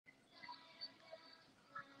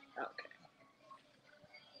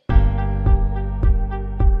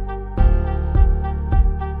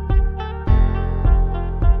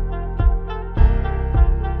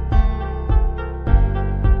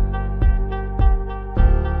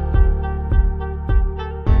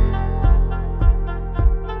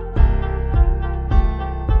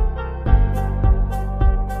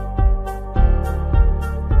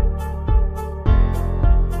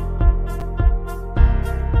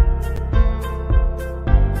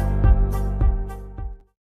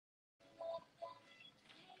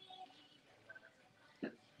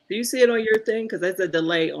Do you see it on your thing? Because there's a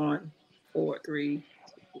delay on 4, 3.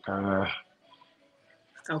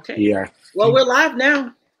 Okay. Yeah. Well, we're live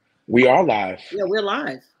now. We are live. Yeah, we're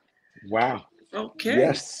live. Wow. Okay.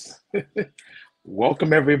 Yes.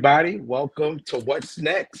 Welcome, everybody. Welcome to What's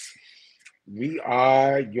Next. We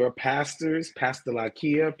are your pastors, Pastor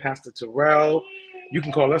Lakia, Pastor Terrell. You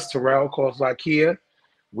can call us Terrell, call us Lakia.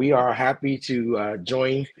 We are happy to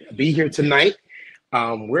be here tonight.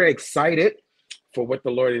 We're excited for what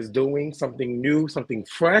the Lord is doing, something new, something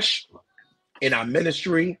fresh in our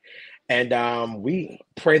ministry. And we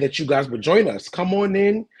pray that you guys would join us. Come on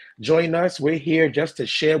in, join us. We're here just to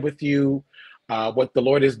share with you what the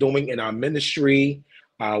Lord is doing in our ministry,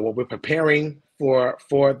 what we're preparing for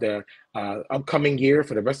the upcoming year,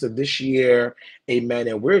 for the rest of this year. Amen.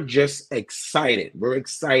 And we're just excited. We're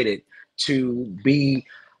excited to be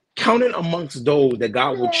counted amongst those that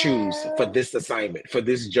God will choose for this assignment, for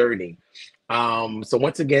this journey. So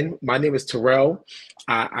once again, my name is Terrell.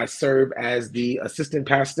 I serve as the assistant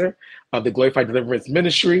pastor of the Glorified Deliverance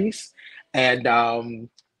Ministries. And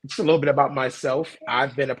just a little bit about myself.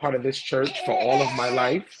 I've been a part of this church for all of my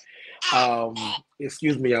life.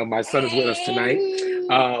 Excuse me, my son is with us tonight.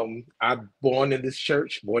 I'm born in this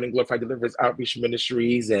church, born in Glorified Deliverance Outreach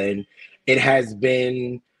Ministries, and it has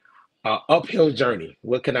been uphill journey.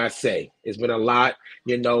 What can I say? It's been a lot,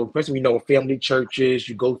 especially family churches,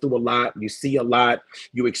 you go through a lot, you see a lot,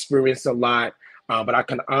 you experience a lot. But I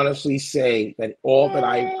can honestly say that all that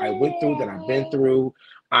I went through, that I've been through,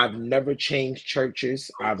 I've never changed churches.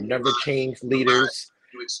 I've never changed leaders.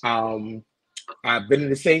 I've been in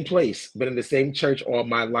the same place, been in the same church all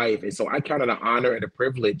my life. And so I count it an honor and a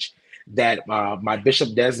privilege that my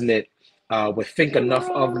Bishop Designate would think enough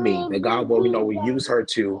of me, that God will use her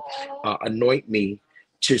to anoint me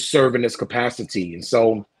to serve in this capacity. And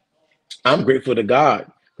so I'm grateful to God.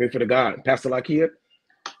 Grateful to God. Pastor Lakia.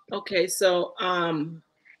 Okay, so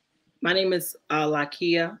my name is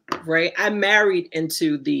Lakia Ray. I married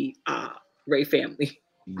into the Ray family.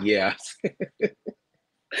 Yes.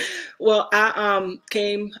 Well, I'm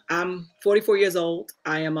 44 years old.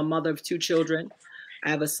 I am a mother of 2 children. I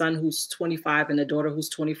have a son who's 25 and a daughter who's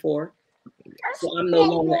 24. So I'm no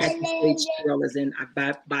longer at the stage Terrell is in. I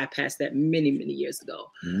bypassed that many years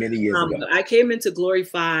ago. Many years ago. I came into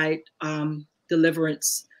Glorified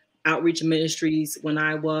Deliverance Outreach Ministries when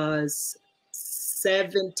I was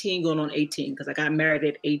 17 going on 18, because I got married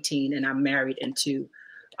at 18 and I'm married into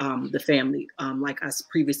the family, like I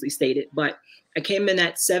previously stated. But I came in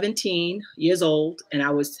at 17 years old, and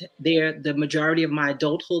I was there the majority of my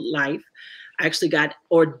adulthood life. I actually got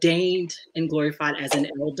ordained and glorified as an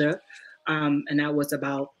elder, and that was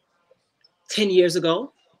about 10 years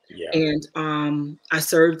ago. Yeah. And I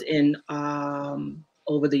served in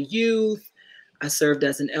over the youth. I served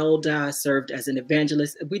as an elder. I served as an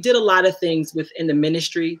evangelist. We did a lot of things within the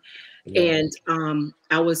ministry. Yeah. And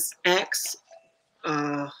I was asked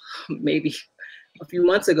maybe a few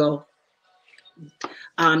months ago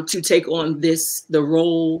to take on the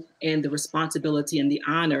role and the responsibility and the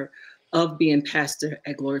honor of being pastor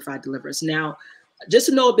at Glorified Deliverance. Now, just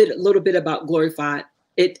to know a little bit about Glorified,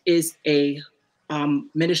 it is a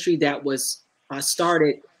ministry that was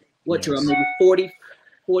started, maybe 40,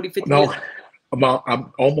 50 years ago?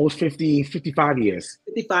 I'm almost 55 years.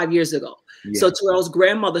 55 years ago. Yeah. So Terrell's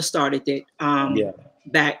grandmother started it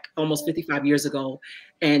back almost 55 years ago.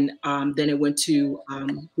 And then it went to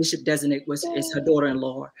Bishop Designate, is her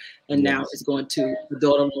daughter-in-law, and now it's going to the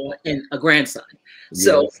daughter-in-law and a grandson. Yes.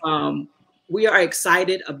 So we are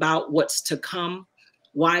excited about what's to come.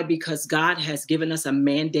 Why? Because God has given us a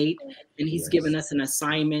mandate, and He's given us an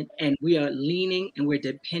assignment, and we are leaning and we're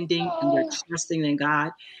depending and we're trusting in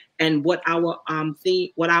God. And what our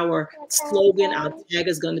slogan, our tag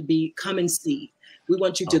is going to be, come and see. We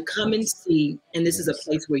want you to come and see, and this is a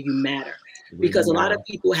place where you matter. Because a lot of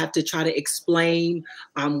people have to try to explain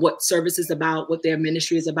what service is about, what their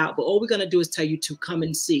ministry is about. But all we're going to do is tell you to come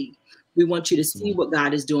and see. We want you to see what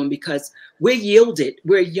God is doing, because we're yielded.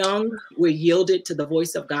 We're young. We're yielded to the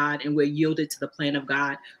voice of God, and we're yielded to the plan of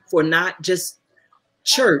God for not just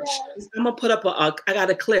church. I'm going to put up I got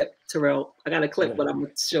a clip, Terrell. I got a clip, but I'm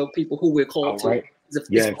going to show people who we're called to.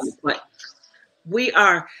 Yes. But we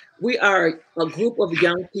are a group of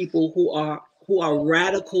young people who are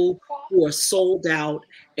radical, who are sold out,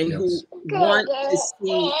 and who want to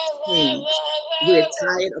see change. We're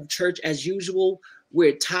tired of church as usual.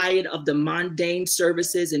 We're tired of the mundane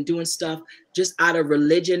services and doing stuff just out of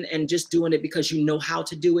religion and just doing it because you know how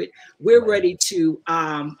to do it. We're ready to,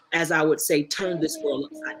 as I would say, turn this world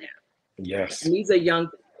upside down. Yes. And these are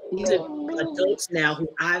adults now who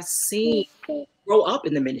I've seen grow up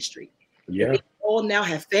in the ministry. Yeah. They all now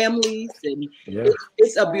have families, and Yeah.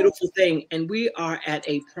 it's a beautiful thing. And we are at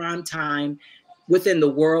a prime time within the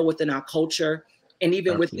world, within our culture, and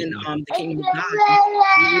even within Absolutely. the kingdom of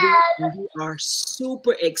God. And we are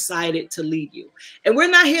super excited to lead you. And we're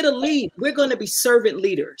not here to lead. We're going to be servant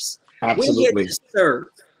leaders. We're here Absolutely. to serve.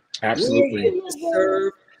 We're here Absolutely. to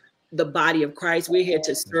serve the body of Christ. We're here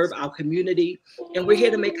to serve our community, and we're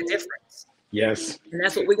here to make a difference. Yes. And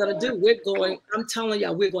that's what we're going to do. I'm telling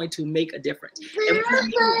y'all, we're going to make a difference. And we're not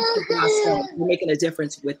making a difference by ourselves. We're making a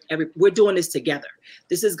difference with we're doing this together.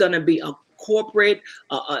 This is going to be a corporate,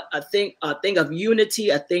 a thing of unity,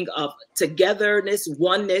 a thing of togetherness,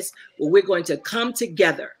 oneness, where we're going to come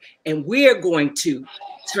together and we're going to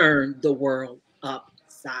turn the world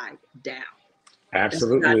upside down.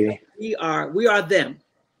 Absolutely. We are them.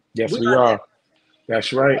 Yes, We we are them. are.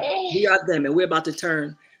 That's right. We are them, and we're about to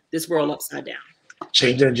turn this world upside down.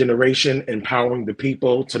 Changing a generation, empowering the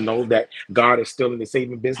people to know that God is still in the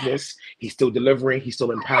saving business. He's still delivering. He's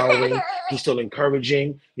still empowering. He's still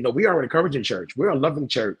encouraging. You know, we are an encouraging church. We're a loving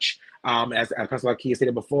church. As Pastor Lakia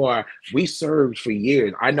stated before, we served for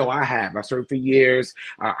years. I know I have. I served for years.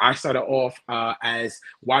 I started off as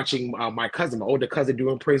watching my cousin, my older cousin,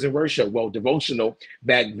 doing praise and worship, well, devotional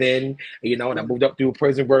back then, you know, and I moved up through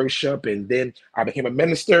praise and worship, and then I became a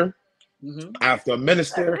minister. After a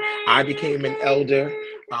minister, I became an elder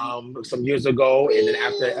some years ago. And then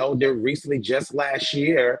after elder, recently, just last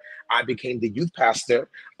year, I became the youth pastor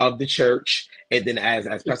of the church. And then as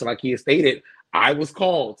Pastor Lakia stated, I was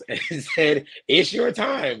called and said, it's your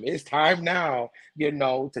time. It's time now, you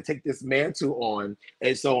know, to take this mantle on.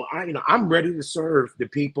 And so I'm ready to serve the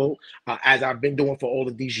people as I've been doing for all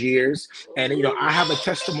of these years. And, you know, I have a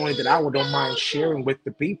testimony that I don't mind sharing with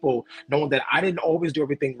the people, knowing that I didn't always do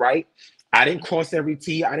everything right. I didn't cross every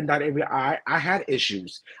T. I didn't dot every I. I had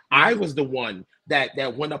issues. I was the one that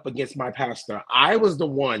went up against my pastor. I was the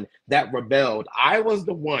one that rebelled. I was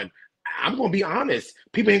the one. I'm going to be honest.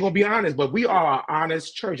 People ain't going to be honest, but we are an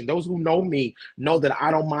honest church. And those who know me know that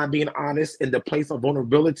I don't mind being honest in the place of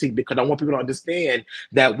vulnerability, because I want people to understand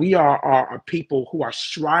that we are people who are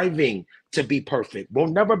striving to be perfect. We'll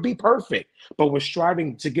never be perfect, but we're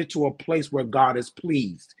striving to get to a place where God is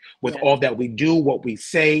pleased with all that we do, what we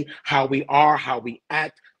say, how we are, how we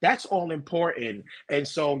act. That's all important. And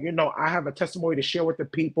so, you know, I have a testimony to share with the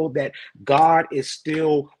people that God is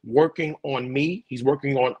still working on me. He's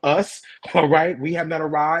working on us. All right. We have not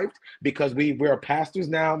arrived because we're pastors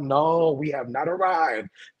now. No, we have not arrived.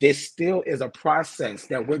 This still is a process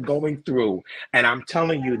that we're going through. And I'm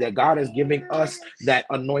telling you that God is giving us that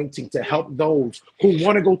anointing to help those who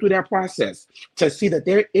want to go through that process, to see that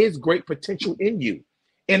there is great potential in you,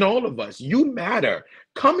 in all of us. You matter.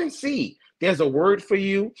 Come and see. There's a word for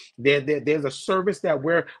you. There's a service that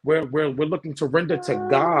we're looking to render to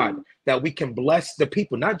God, that we can bless the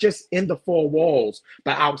people, not just in the four walls,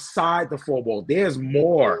 but outside the four walls. There's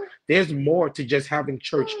more. There's more to just having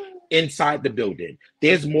church inside the building.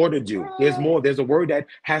 There's more to do. There's more. There's a word that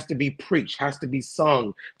has to be preached, has to be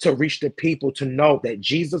sung to reach the people, to know that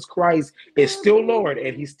Jesus Christ is still Lord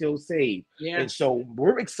and he's still saved. Yeah. And so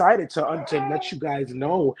we're excited to let you guys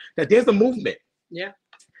know that there's a movement. Yeah.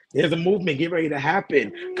 There's a movement getting ready to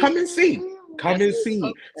happen. Come and see. Come and see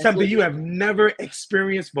something you have never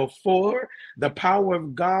experienced before. The power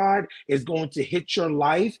of God is going to hit your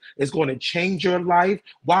life. It's going to change your life.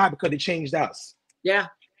 Why? Because it changed us. Yeah.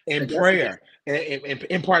 In prayer and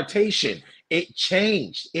impartation, it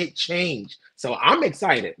changed. It changed. So I'm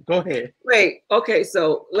excited. Go ahead. Wait. Okay.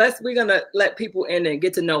 So we're gonna let people in and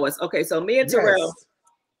get to know us. Okay. So me and Terrell,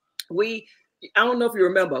 I don't know if you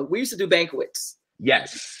remember, we used to do banquets.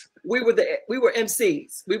 Yes. We were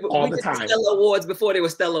MCs. We did the Stella Awards before they were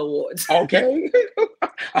Stella Awards. Okay.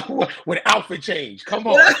 With outfit change. Come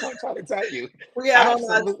on. I'm trying to tell you. We had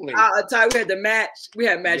absolutely on our attire. We had to match. We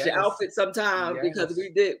had matched the outfit sometimes because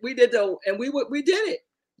we did and we did it.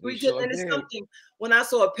 We did, and it's something. When I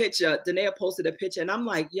saw a picture, Danae posted a picture, and I'm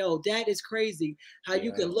like, "Yo, that is crazy! How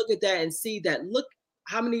you can look at that and see that. Look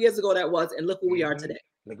how many years ago that was, and look where we are today.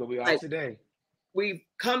 Look where we are today. We've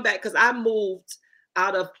come back because I moved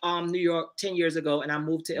out of New York 10 years ago, and I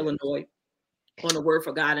moved to Illinois on the Word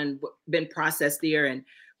for God, and been processed there, and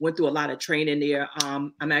went through a lot of training there.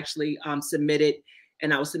 I'm actually submitted,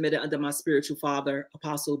 and I was submitted under my spiritual father,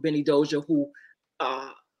 Apostle Benny Dozier, who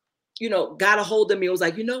got a hold of me. It was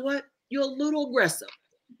like, you know what? You're a little aggressive.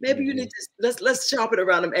 Maybe you need to let's sharpen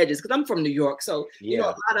around them edges, because I'm from New York. So I'm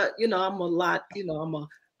a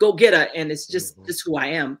go-getter, and it's just who I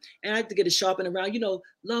am. And I have to get it sharpened around,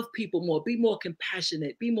 love people more, be more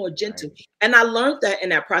compassionate, be more gentle. Right. And I learned that in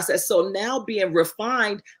that process. So now being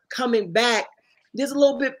refined, coming back there's a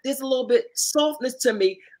little bit softness to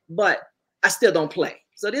me, but I still don't play.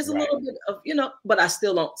 So there's a little bit of, but I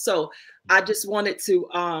still don't. So I just wanted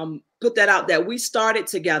to put that out, that we started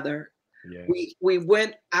together. Yes.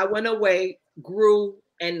 I went away, grew,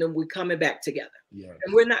 and then we're coming back together. Yes.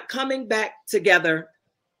 And we're not coming back together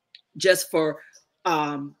just for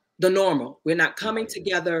the normal. We're not coming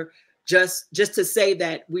together just to say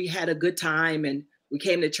that we had a good time and we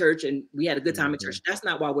came to church and we had a good time in church. That's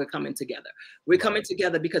not why we're coming together. We're coming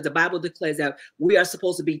together because the Bible declares that we are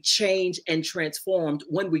supposed to be changed and transformed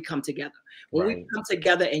when we come together. When we come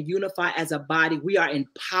together and unify as a body, we are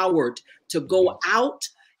empowered to go out,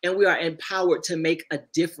 and we are empowered to make a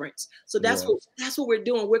difference. So that's what we're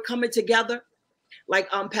doing. We're coming together. Like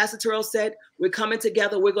Pastor Terrell said, we're coming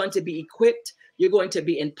together. We're going to be equipped. You're going to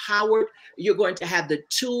be empowered. You're going to have the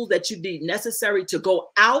tools that you need necessary to go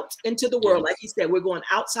out into the world. Like he said, we're going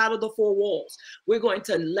outside of the four walls. We're going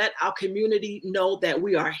to let our community know that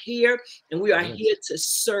we are here, and we are here to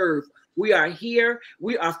serve. We are here.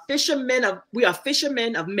 We are fishermen of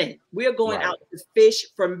men. We are going out to fish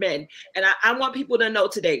for men. And I want people to know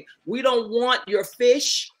today, we don't want your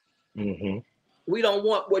fish. We don't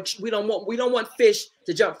want fish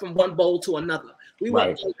to jump from one bowl to another. We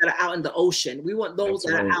want those that are out in the ocean. We want those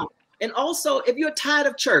that are out. And also, if you're tired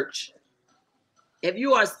of church, if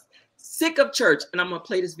you are sick of church, and I'm gonna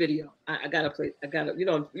play this video. I gotta play. You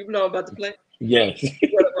know I'm about to play? Yes.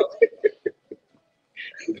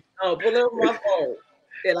 Oh, pull up my phone.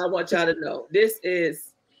 And I want y'all to know this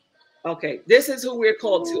is who we're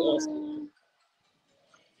called to also.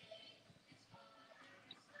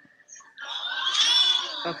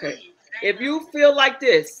 Okay. If you feel like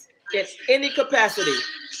this in any capacity,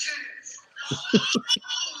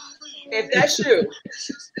 if that's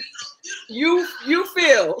you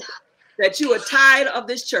feel that you are tired of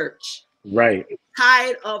this church. Right.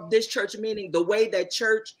 Tired of this church, meaning the way that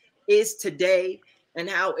church is today and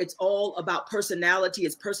how it's all about personality.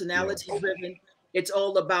 It's personality driven. It's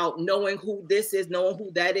all about knowing who this is, knowing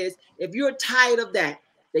who that is. If you're tired of that,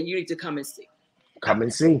 then you need to come and see. Come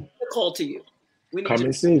and see. A call to you. We need come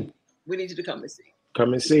and see. We need you to come and see.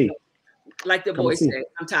 Come and see. Like the boy said,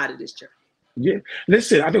 I'm tired of this church. Yeah.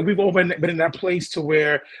 Listen, I think we've all been in that place to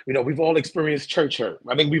where, we've all experienced church hurt.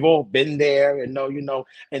 I think we've all been there and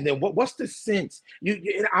and then what's the sense?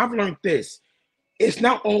 I've learned this. It's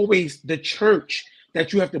not always the church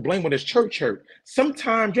that you have to blame when it's church hurt.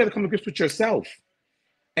 Sometimes you have to come to grips with yourself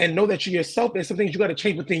and know that you yourself, there's some things you got to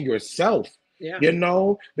change within yourself. Yeah.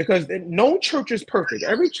 Because no church is perfect.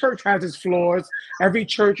 Every church has its flaws. Every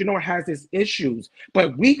church, has its issues.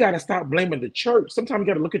 But we got to stop blaming the church. Sometimes you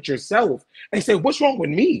got to look at yourself and say, what's wrong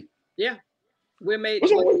with me? Yeah.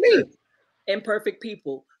 What's wrong with me? Imperfect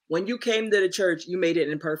people. When you came to the church, you made it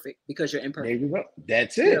imperfect because you're imperfect. There you go.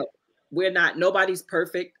 That's it. We're not, nobody's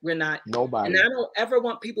perfect. We're not. Nobody. And I don't ever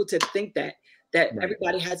want people to think that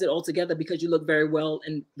everybody has it all together because you look very well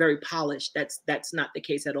and very polished. That's not the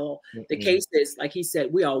case at all. The case is, like he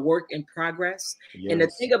said, we are a work in progress. Yes. And the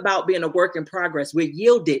thing about being a work in progress, we're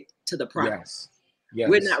yielded to the progress. Yes.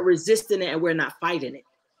 We're not resisting it and we're not fighting it.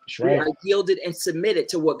 That's right. We are yielded and submitted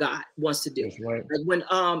to what God wants to do. That's right. Like when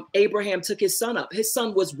Abraham took his son up, his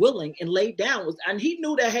son was willing and laid down, and he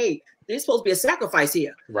knew that, hey, there's supposed to be a sacrifice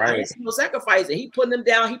here. Right. There's no sacrifice. And he putting them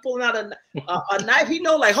down. He pulling out a knife. He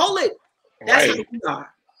know, like, hold it. That's how we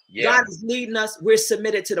are. Yeah. God is leading us. We're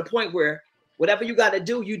submitted to the point where whatever you got to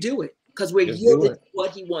do, you do it. Because we're yielded to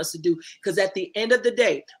what he wants to do. Because at the end of the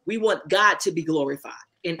day, we want God to be glorified.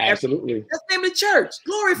 Absolutely. That's the name of the church.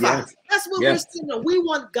 Glorified. Yes. That's what we're saying. We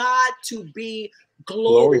want God to be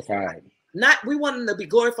glorified. We want him to be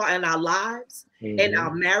glorified in our lives, in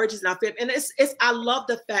our marriages, and our family. And I love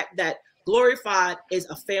the fact that Glorified is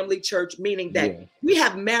a family church, meaning that we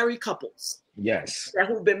have married couples. Yes.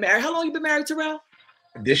 Who've been married. How long you been married, Terrell?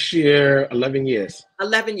 This year, 11 years.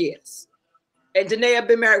 11 years. And Danae have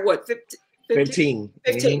been married, what, 15?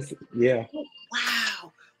 15. Yeah.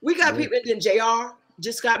 Wow. We got people, and then JR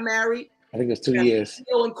just got married. I think it's 2 years.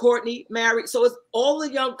 Phil and Courtney married. So it's all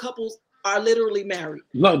the young couples are literally married.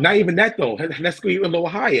 Look, not even that though. Let's go even a little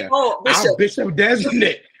higher. Oh, Bishop. Our Bishop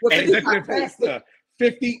Designate and executive pastor,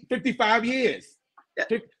 55 years.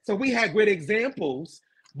 Yeah. So we had great examples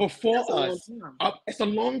before us. It's a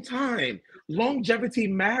long time. Longevity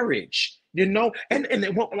marriage, and I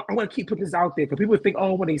want to keep putting this out there because people think,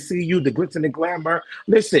 oh, when they see you, the glitz and the glamour.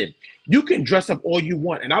 Listen, you can dress up all you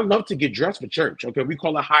want. And I love to get dressed for church. Okay, we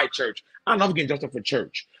call it high church. I love getting dressed up for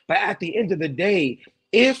church. But at the end of the day,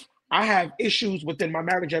 if I have issues within my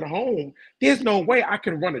marriage at home, there's no way I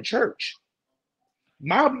can run a church.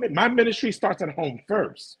 My ministry starts at home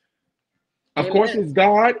first. Of course, it's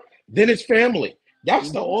God, then it's family.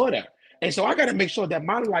 That's the order. And so I got to make sure that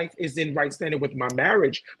my life is in right standing with my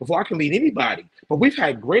marriage before I can lead anybody. But we've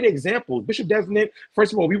had great examples. Bishop Designate,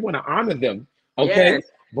 first of all, we want to honor them. Okay. Yes.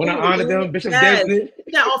 Want to honor them. Bishop Yes. Designate.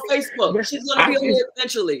 Now on Facebook. She's going to be on here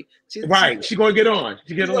eventually. She's going to get on.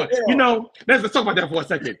 She's going to get on. You know, let's talk about that for a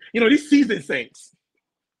second. You know, these seasoned saints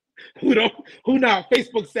who not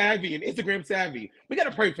Facebook savvy and Instagram savvy, we got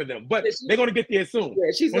to pray for them. But they're going to get there soon.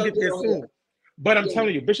 Yeah, she's going to get there soon. But I'm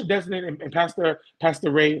telling you, Bishop Designate and Pastor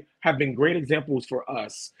Ray have been great examples for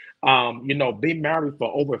us. You know, being married for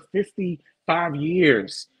over 55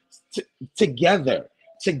 years together.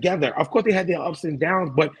 Of course, they had their ups and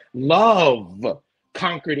downs, but love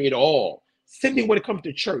conquered it all. Same thing when it comes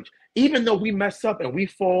to church. Even though we mess up and we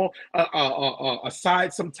fall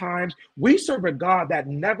aside sometimes, we serve a God that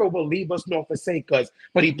never will leave us nor forsake us.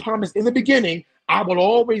 But he promised in the beginning, I will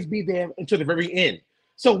always be there until the very end.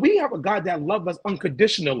 So we have a God that loves us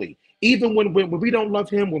unconditionally. Even when we don't love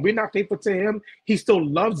him, when we're not faithful to him, he still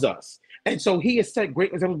loves us. And so he has set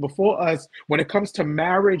great examples before us when it comes to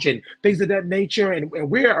marriage and things of that nature. And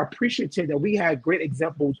we're appreciative that we had great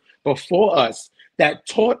examples before us that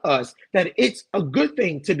taught us that it's a good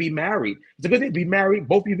thing to be married. It's a good thing to be married,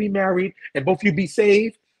 both of you be married, and both of you be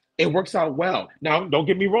saved. It works out well. Now, don't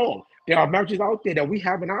get me wrong. There are marriages out there that we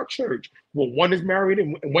have in our church where one is married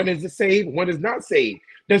and one is saved, and one is not saved.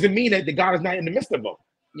 Doesn't mean that the God is not in the midst of them.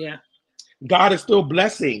 Yeah. God is still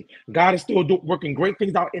blessing. God is still working great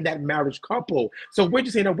things out in that marriage couple. So we're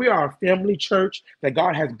just saying that we are a family church that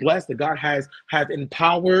God has blessed, that God has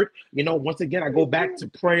empowered. You know, once again, I go back to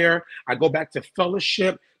prayer. I go back to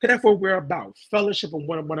fellowship. Because that's what we're about, fellowship with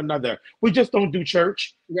one another. We just don't do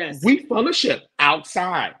church. Yes. We fellowship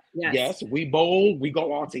outside. Yes, we bowl. We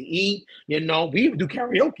go out to eat. You know, we even do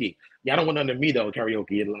karaoke. Y'all don't want none of me though,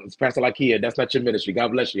 karaoke. It's Pastor Lakia, that's not your ministry.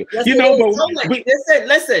 God bless you. Yes, you know, but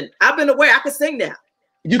listen. I've been away. I can sing now.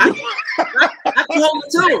 You can. I can hold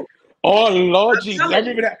it too. Oh Lord Jesus! I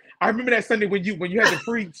remember that. I remember that Sunday when you had to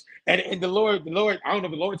preach, and the Lord. I don't know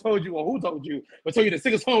if the Lord told you or who told you, but told you to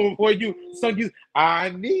sing a song before you sung you. I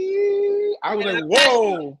was like,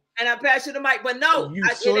 whoa! And I passed you the mic, but no, you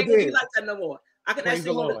it ain't gonna be like that no more. I can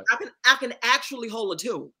actually hold it. I can actually hold a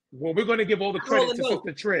tune. Well, we're gonna give all the credit to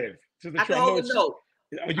Sister Trev. I can hold the note.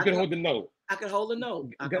 You can hold the note. I can hold the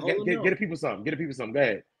note. Get the people something. Get the people something. Go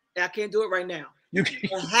ahead. I can't do it right now.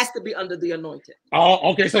 It has to be under the anointing.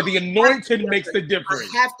 Oh, okay. So the anointing makes the difference.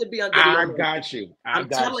 I have to be under the anointing. I got you. I'm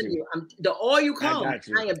telling you. The oil comes.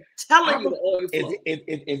 I am telling you the oil flows.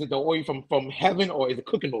 Is it the oil from heaven or is it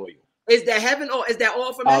cooking oil? Is that heaven or is that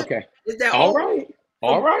oil from heaven? Okay. Is that all right?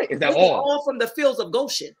 All right. Is that oil from the fields of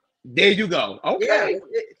Goshen? There you go. Okay.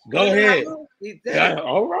 Go ahead.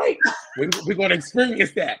 All right. We're going to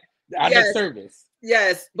experience that out of service.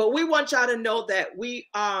 Yes, but we want y'all to know that we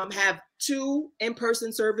have 2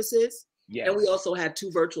 in-person services, and we also have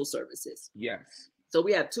 2 virtual services. Yes. So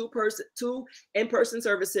we have 2 in-person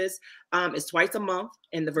services. It's twice a month,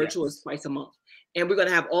 and the virtual is twice a month. And we're going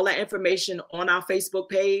to have all that information on our Facebook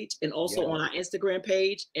page and also on our Instagram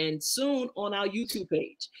page and soon on our YouTube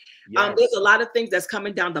page. There's a lot of things that's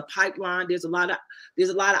coming down the pipeline. There's a lot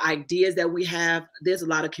of ideas that we have. There's a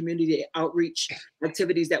lot of community outreach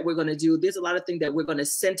activities that we're going to do. There's a lot of things that we're going to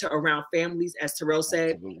center around families, as Terrell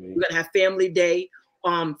said. Absolutely. We're going to have Family Day.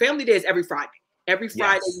 Family Day is every Friday. Every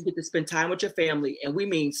Friday, you get to spend time with your family, and we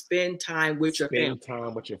mean spend time with your family. Spend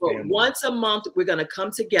time with your family. But once a month, we're going to come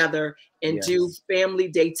together and do Family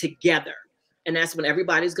Day together, and that's when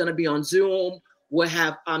everybody's going to be on Zoom. We'll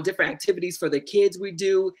have different activities for the kids. We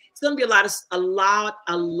do. It's going to be a lot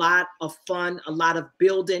of fun, a lot of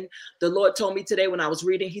building. The Lord told me today when I was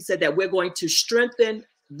reading, He said that we're going to strengthen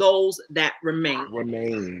those that remain. So what we're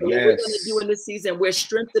going to do in this season, we're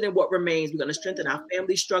strengthening what remains. We're going to strengthen our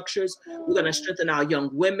family structures. We're going to strengthen our young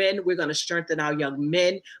women. We're going to strengthen our young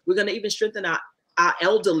men. We're going to even strengthen our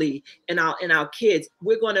elderly and our kids.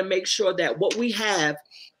 We're going to make sure that what we have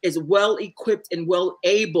is well equipped and well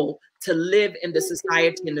able to live in the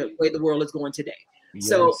society and the way the world is going today.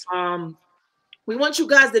 So we want you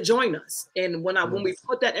guys to join us. And when we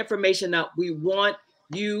put that information up, we want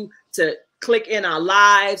you to click in our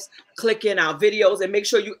lives, click in our videos, and make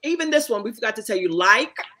sure you, even this one, we forgot to tell you,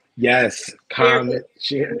 like. Yes, comment,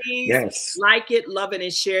 share. Please like it, love it,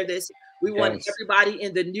 and share this. We want everybody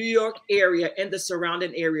in the New York area and the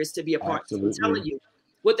surrounding areas to be a part. So I'm telling you,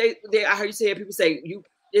 what I heard you say, people say,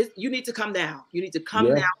 you need to come down. You need to come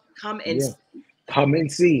down, come and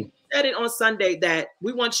see. I said it on Sunday that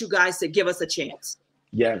we want you guys to give us a chance.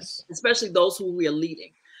 Yes. Especially those who we are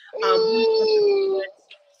leading.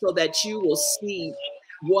 So that you will see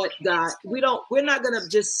what God, we're not going to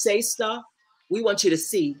just say stuff. We want you to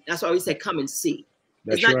see. That's why we say, come and see.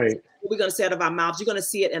 It's That's not just right. what we're going to say out of our mouths. You're going to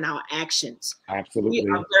see it in our actions. We Absolutely.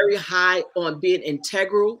 are very high on being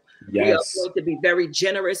integral. We are Yes. going to be very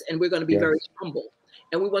generous, and we're going to be very Yes. humble.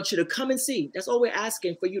 And we want you to come and see. That's all we're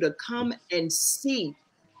asking, for you to come and see.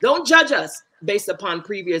 Don't judge us based upon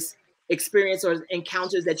previous experience or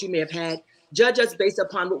encounters that you may have had. Judge us based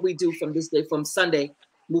upon what we do from this day, from Sunday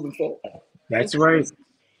moving forward. And That's come and right. see.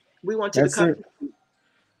 We want you to That's come. it.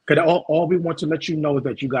 Because all we want to let you know is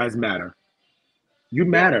that you guys matter. You Yeah.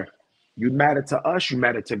 matter. You matter to us. You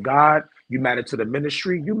matter to God. You matter to the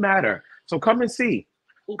ministry. You matter. So come and see.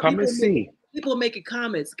 Well, Come and see. people are making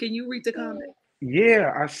comments. Can you read the comments?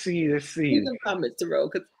 Yeah, I see. Let's Read see. them comments, Terrell,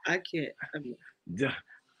 because I can't.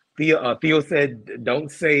 Theo said, "Don't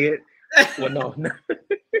say it." Well, no, no.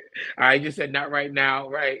 I just said not right now,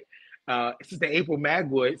 right? Sister April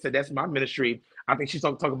Magwood said that's my ministry. I think she's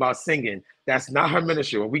talking about singing. That's not her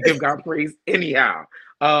ministry. Well, we give God praise anyhow.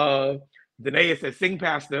 Danae said, "Sing,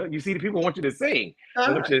 Pastor." You see, the people want you to sing.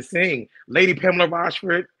 They want you to sing. Lady Pamela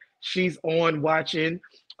Rochford, she's on watching.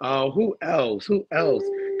 Who else? Who else?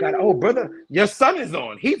 God, oh brother, your son is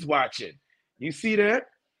on. He's watching. You see that?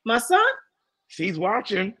 My son? She's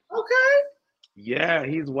watching. Okay. Yeah,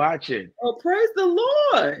 he's watching. Oh, praise the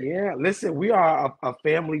Lord. Yeah, listen, we are a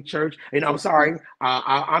family church. And I'm sorry,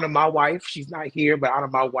 I honor my wife. She's not here, but I honor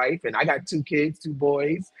my wife. And I got 2 kids, 2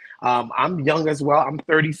 boys. I'm young as well. I'm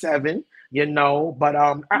 37, you know, but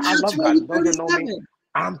I love God. Those that know me,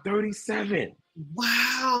 I'm 37.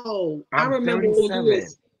 Wow. I I'm remember 37.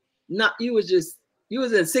 when you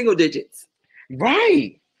was in single digits.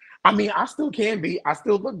 Right. I mean, I still can be. I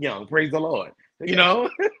still look young. Praise the Lord. You know,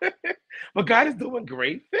 but God is doing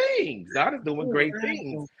great things. God is doing great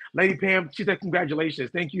things. Lady Pam, she said, "Congratulations,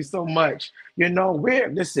 thank you so much." You know, we're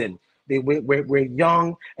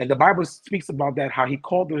young, and the Bible speaks about that, how He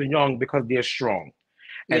called us young because they're strong.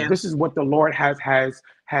 And this is what the Lord has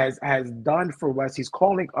done for us. He's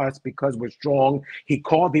calling us because we're strong. He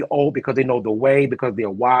called the old because they know the way, because they're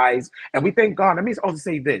wise. And we thank God. Let me also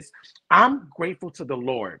say this. I'm grateful to the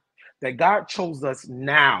Lord that God chose us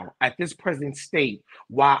now at this present state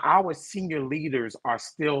while our senior leaders are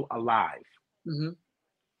still alive. Mm-hmm.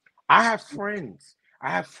 I have friends.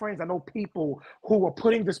 I know people who were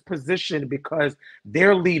put in this position because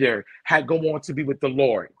their leader had gone on to be with the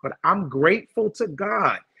Lord. But I'm grateful to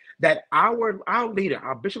God that our leader,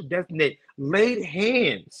 our Bishop Designate, laid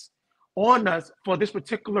hands on us for this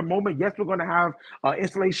particular moment. Yes, we're going to have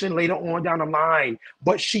installation later on down the line,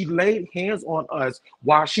 but she laid hands on us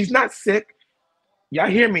while she's not sick. Y'all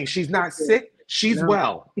hear me? She's not sick. She's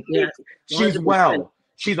well. Yes, She's well.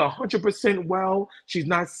 She's 100% well. She's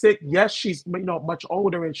not sick. Yes, she's much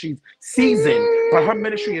older and she's seasoned, but her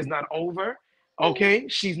ministry is not over. Okay,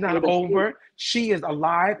 she's not over. She is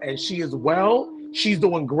alive and she is well. She's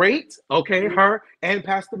doing great. Okay, her and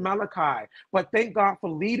Pastor Malachi. But thank God for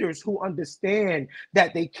leaders who understand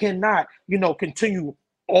that they cannot, continue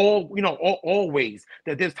always,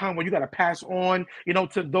 that there's time when you got to pass on,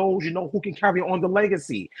 to those, who can carry on the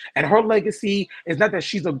legacy. And her legacy is not that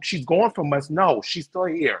she's gone from us. No, she's still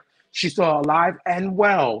here. She's still alive and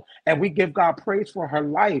well. And we give God praise for her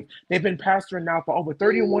life. They've been pastoring now for over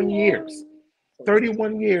 31 years.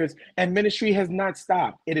 31 years, and ministry has not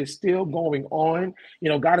stopped. It is still going on.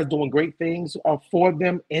 God is doing great things for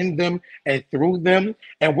them, in them, and through them.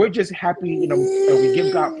 And we're just happy, and we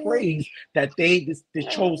give God praise that they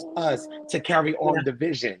chose us to carry on the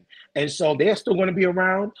vision. And so they're still going to be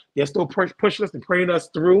around. They're still pushing us and praying us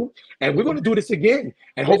through. And we're going to do this again.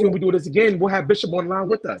 And hopefully when we do this again, we'll have Bishop online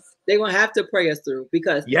with us. They're going to have to pray us through,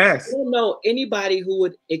 because yes, I don't know anybody who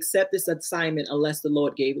would accept this assignment unless the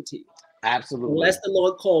Lord gave it to you. Absolutely. Unless the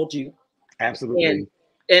Lord called you. Absolutely.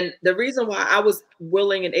 And the reason why I was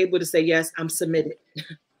willing and able to say yes, I'm submitted.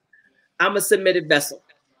 I'm a submitted vessel.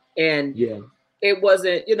 And it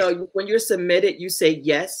wasn't, when you're submitted, you say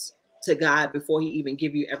yes to God before He even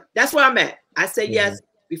give you. That's where I'm at. I say yes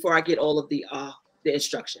before I get all of the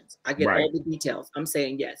instructions. I get all the details. I'm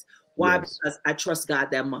saying yes. Why? Because I trust God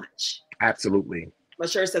that much. Absolutely. My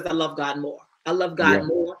shirt says I love God more. I love God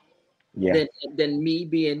more than me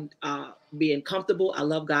being comfortable. I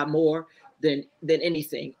love God more than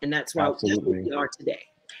anything, and that's why we are today.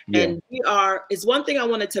 And we are. It's one thing I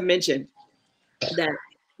wanted to mention that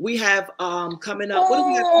we have coming up. What do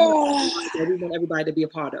we have coming up that we want everybody to be a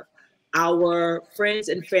part of? Our Friends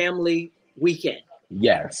and Family Weekend.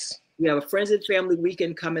 Yes, we have a Friends and Family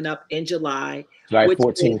Weekend coming up in July. July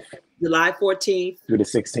 14th. July 14th through the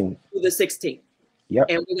 16th. Through the 16th. Yep.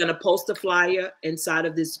 And we're going to post a flyer inside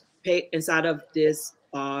of this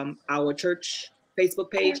our church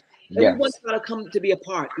Facebook page. And we want Yes. you to come to be a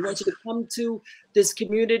part. We want you to come to this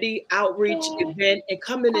community outreach event and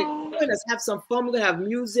come in and join us, have some fun. We're going to have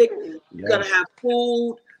music. We're going to Yes. have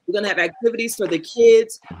food. We're going to have activities for the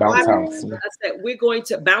kids. Why? Bounce house. Because I said we're going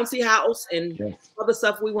to bouncy house and Yes. other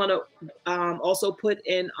stuff we want to also put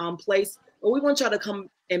in place. But we want y'all to come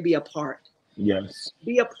and be a part. Yes.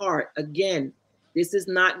 Be a part. Again, this is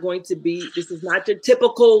not your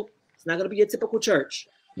typical, it's not going to be a typical church.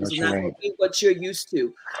 This That's is not right. going to be what you're used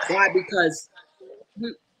to. Why? Because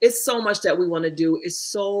it's so much that we want to do. It's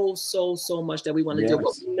so much that we want to do.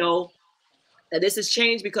 But we know that this has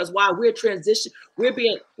changed because while we're transitional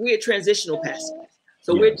pastors.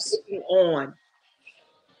 So we're taking on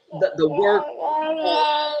the work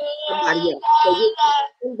of somebody else. So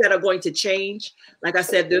things that are going to change. Like I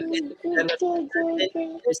said, there's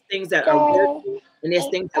things that are working and there's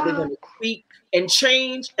things that we're going to tweak and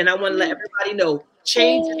change. And I want to let everybody know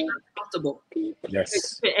change is uncomfortable.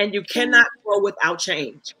 Yes. And you cannot grow without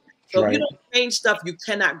change. So if you don't change stuff, you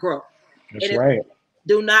cannot grow. That's and if right. you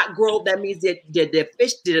do not grow, that means that they're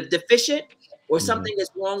deficient or something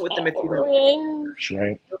is wrong with them if you don't. That's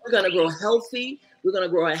right. So we're going to grow healthy. We're going to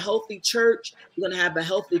grow a healthy church. We're going to have a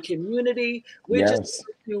healthy community. We're just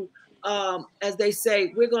going to, as they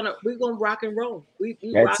say, we're going to rock and roll.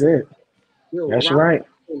 That's it. That's right.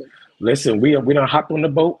 Listen, we done hopped on the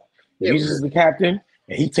boat. Jesus is the captain,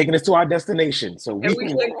 and he's taking us to our destination. So we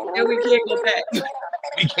can't go back.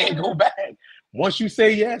 We can't go back. Once you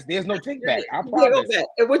say yes, there's no take back. I promise. Can't go back.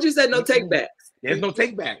 And what you said, no take backs. There's no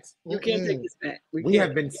take backs. You can't take this back. We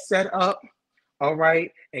have been set up. All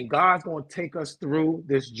right. And God's going to take us through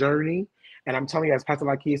this journey. And I'm telling you, as Pastor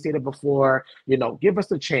Lakia stated before, give us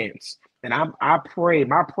a chance. And I pray,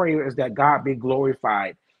 my prayer is that God be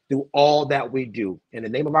glorified through all that we do. In the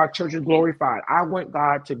name of our church is glorified. I want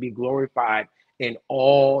God to be glorified in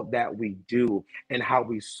all that we do and how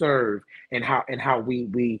we serve and how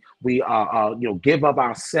we give up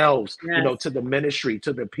ourselves, to the ministry,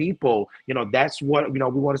 to the people. That's what, we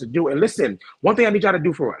want us to do. And listen, one thing I need y'all to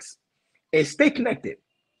do for us is stay connected.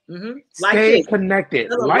 Stay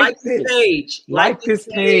connected. Like this page. Like this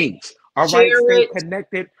page. All right. Stay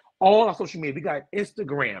connected. All our social media. We got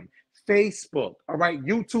Instagram, Facebook. All right.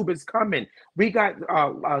 YouTube is coming. We got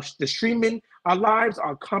the streaming lives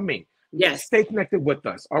are coming. Yes. Stay connected with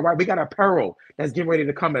us. All right. We got apparel that's getting ready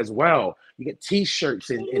to come as well. You get t-shirts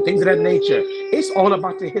and things of that nature. It's all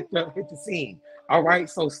about to hit the scene. All right.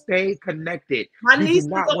 So stay connected. My nieces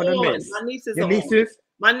are on. My nieces are on.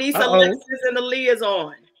 My niece Alexis and Aaliyah is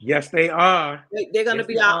on. Yes, they are. They're going to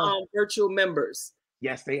be our virtual members.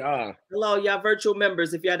 Yes, they are. Hello, y'all virtual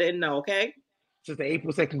members, if y'all didn't know, okay? Sister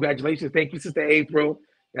April said congratulations. Thank you, Sister April.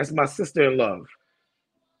 That's my sister-in-law.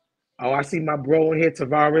 Oh, I see my bro in here,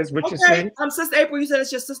 Tavares Richardson. Okay, Sister April, you said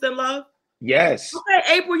it's your sister-in-law? Yes.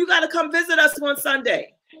 Okay, April, you got to come visit us one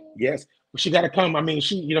Sunday. Yes, she got to come. I mean,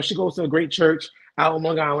 she goes to a great church out on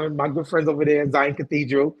Long Island. My good friends over there in Zion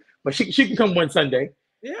Cathedral. But she can come one Sunday.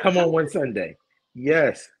 Yeah, come on one Sunday.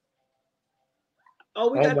 Yes.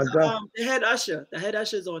 Oh, we got the head usher. The head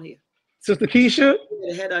usher's on here. Sister Keisha?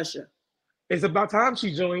 Yeah, the head usher. It's about time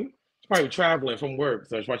she joined. She's probably traveling from work,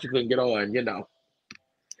 so that's why she couldn't get on,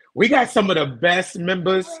 We got some of the best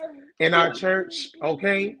members in our church,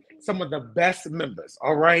 okay? Some of the best members,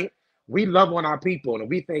 all right? We love on our people, and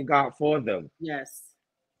we thank God for them. Yes.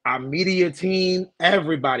 Our media team,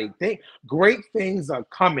 everybody. Great things are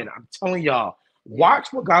coming. I'm telling y'all.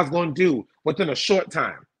 Watch what God's going to do within a short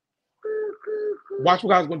time. Watch what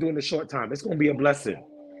God's going to do in a short time. It's going to be a blessing.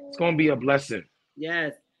 It's going to be a blessing.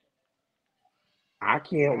 Yes. I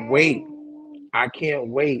can't wait. I can't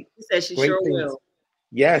wait. She said she sure will.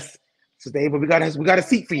 Yes. Sister Ava, we got a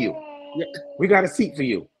seat for you. Yeah. We got a seat for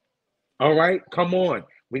you. All right? Come on.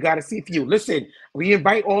 We got a seat for you. Listen, we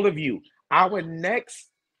invite all of you. Our next,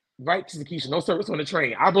 right, Sister Keisha, no service on the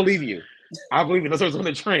train. I believe you. No service on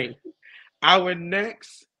the train. Our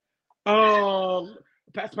next, Pastor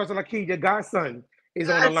Lakia, your godson, is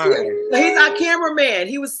on the line. He's our cameraman.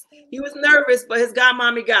 He was nervous, but his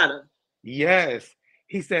godmommy got him. Yes.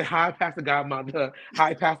 He said, hi, Pastor Godmother.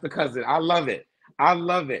 Hi, Pastor Cousin. I love it. I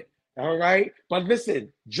love it. All right. But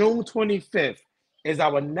listen, June 25th is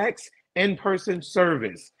our next in-person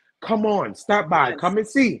service. Come on, stop by. Yes. Come and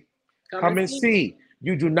see. Come and see.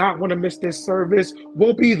 You do not want to miss this service.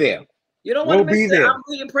 We'll be there. You don't want to miss it. I'm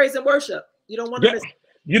leading praise and worship. You don't want to miss it.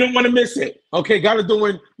 You don't want to miss it. Okay, God is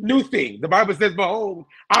doing new thing. The Bible says, behold,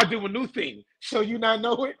 I'll do a new thing. So you not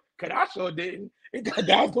know it? Because I sure didn't.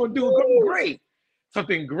 God's going to do something great.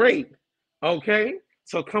 Something great. Okay?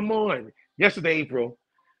 So come on. Yesterday, April.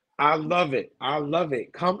 I love it. I love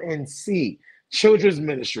it. Come and see. Children's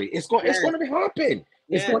ministry. It's going to happen.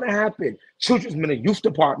 It's going to happen. Children's ministry, youth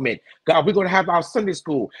department. God, we're going to have our Sunday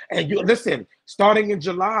school. And you listen, starting in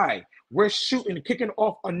July, we're kicking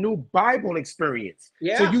off a new Bible experience.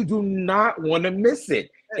 So you do not want to miss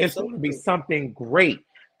it. It's going to be something great.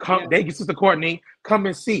 Come, thank you, Sister Courtney. Come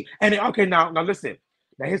and see. And okay, now listen.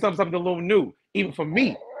 Now here's something a little new, even for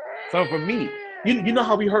me. Something for me. You know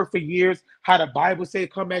how we heard for years how the Bible say,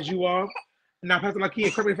 "Come as you are." Now, Pastor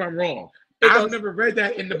Lakia, correct me if I'm wrong. I've never read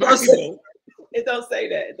that in the Bible. It don't say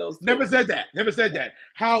that. It don't. Never said that. Never said that.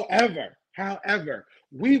 However,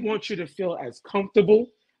 we want you to feel as comfortable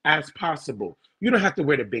as possible. You don't have to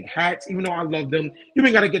wear the big hats, even though I love them. You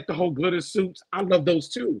ain't got to get the whole glitter suits. I love those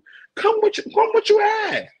too. Come what you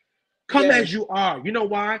have. Come as you are. You know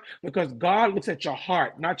why? Because God looks at your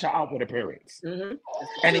heart, not your outward appearance.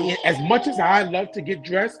 And as much as I love to get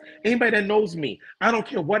dressed, anybody that knows me, I don't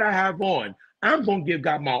care what I have on, I'm going to give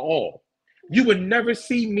God my all. You would never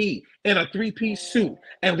see me in a three-piece suit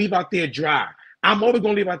and leave out there dry. I'm always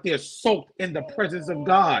going to leave out there soaked in the presence of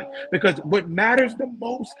God, because what matters the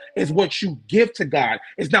most is what you give to God.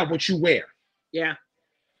 It's not what you wear. Yeah.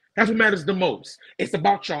 That's what matters the most. It's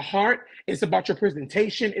about your heart. It's about your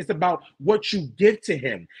presentation. It's about what you give to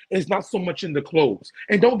him. It's not so much in the clothes.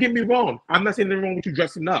 And don't get me wrong. I'm not saying anything wrong with you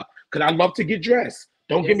dressing up, because I love to get dressed.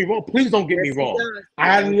 Don't get me wrong. Please don't get me wrong.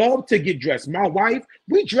 I love to get dressed. My wife,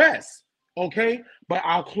 we dress, okay? But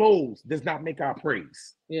our clothes does not make our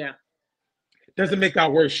praise. Yeah. Doesn't make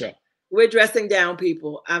our worship. We're dressing down,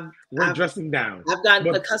 people. We're dressing down. I've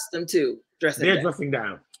gotten accustomed to dressing down. They're dressing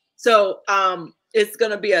down. So it's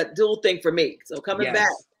going to be a dual thing for me. So coming back,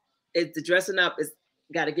 it's the dressing up. It's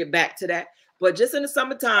got to get back to that. But just in the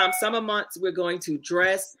summertime, summer months, we're going to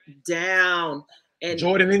dress down. And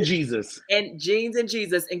Jordan and Jesus. And jeans and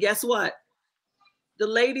Jesus. And guess what? The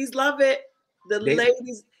ladies love it.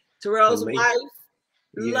 Ladies, Terrell's wife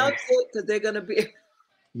loves it, because they're going to be...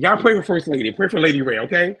 Y'all pray for First Lady. Pray for Lady Ray,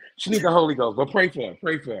 okay? She needs the Holy Ghost, but pray for her.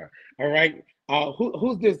 Pray for her. All right.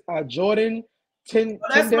 Who's this? Jordan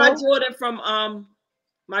that's my Jordan from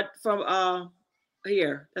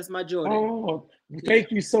here. That's my Jordan. Oh, thank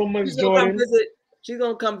you so much, Jordan. She's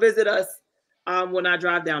gonna come visit us when I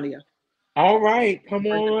drive down here. All right. Come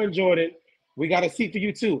on, Jordan. We got a seat for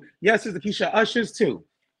you too. Yes, Sister Keisha. Ushers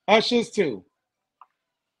too.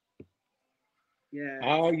 Yeah.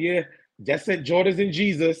 Oh yeah. Just said Jordan's and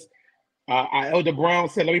Jesus. Our Elder Brown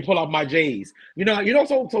said, "Let me pull out my J's." You know,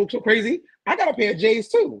 so crazy. I got a pair of J's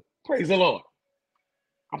too. Praise the Lord.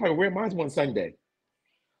 I'll probably wear mine one Sunday.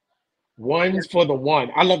 One's for the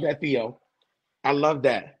one. I love that, Theo. I love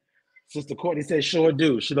that. Sister Courtney said, "Sure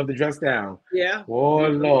do. She love to dress down." Yeah. Oh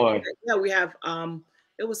Lord. Yeah, we have.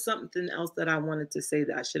 It was something else that I wanted to say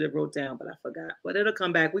that I should have wrote down, but I forgot. But it'll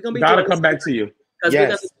come back. We're gonna be. Gotta come back to you.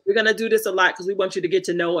 Yes. We're gonna do this a lot, because we want you to get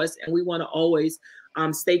to know us, and we want to always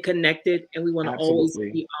stay connected, and we want to always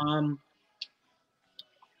be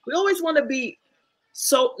we always want to be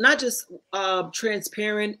so not just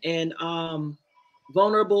transparent and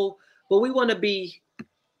vulnerable, but we want to be,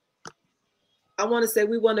 I want to say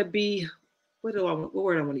we want to be, what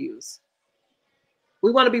word I want to use?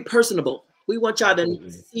 We want to be personable. We want y'all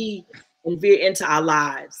to see and veer into our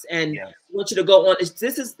lives, and we want you to go on.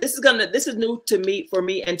 This is new to me, for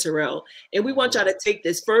me and Terrell, and we want y'all to take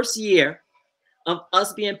this first year of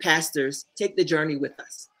us being pastors, take the journey with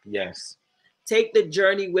us. Yes. Take the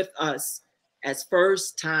journey with us as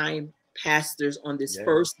first-time pastors on this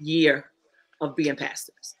first year of being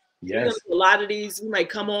pastors. Yes. A lot of these, we might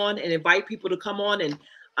come on and invite people to come on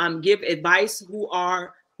and give advice who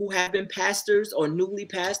have been pastors or newly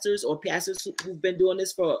pastors or pastors who've been doing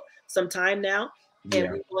this for some time now.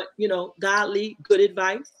 And we want, godly, good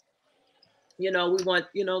advice. We want,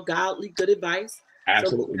 godly, good advice.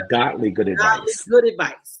 Absolutely. Godly, good advice. Godly, good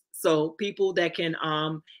advice. So people that can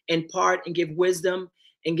impart and give wisdom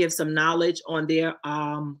and give some knowledge on their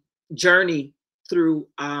journey through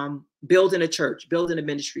building a church, building a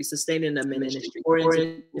ministry, sustaining a ministry,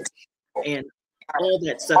 and all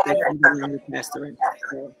that stuff that comes around the pastoring.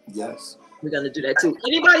 So yes, we're gonna do that too.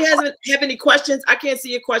 Anybody have any questions? I can't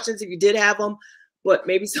see your questions if you did have them, but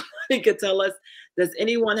maybe somebody could tell us. Does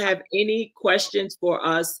anyone have any questions for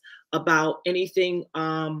us about anything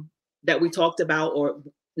that we talked about, or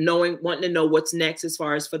wanting to know what's next as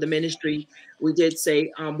far as for the ministry? We did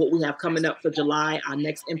say what we have coming up for July, our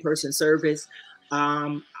next in-person service.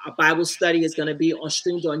 Our Bible study is going to be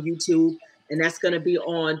streamed on YouTube, and that's going to be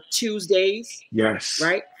on Tuesdays. Yes.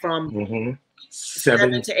 Right? From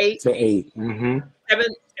 7 to 8. 7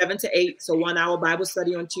 7 to 8. So 1 hour Bible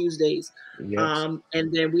study on Tuesdays. Yes.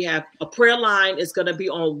 And then we have a prayer line. It's going to be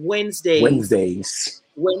on Wednesdays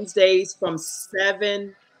from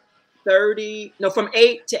 7:30. No, from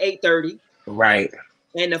 8 to 8:30. Right.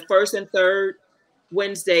 And the first and third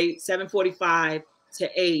Wednesday, 7:45 to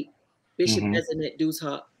 8, Bishop Designate does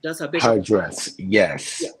her bishop dress.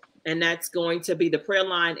 Yes. Yeah. And that's going to be, the prayer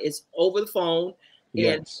line is over the phone.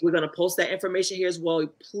 And we're going to post that information here as well.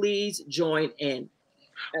 Please join in.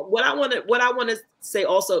 What I want to say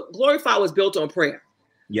also, Glorify was built on prayer.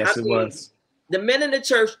 Yes, it was. The men in the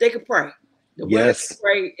church, they could pray. The women could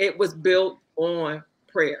pray. It was built on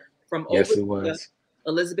prayer. From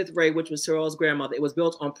Elizabeth Ray, which was Terrell's grandmother. It was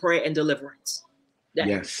built on prayer and deliverance.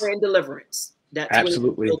 Prayer and deliverance. That's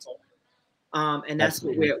absolutely what it was built on. And that's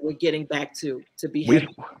what we're getting back to be heavy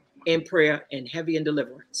in prayer and heavy in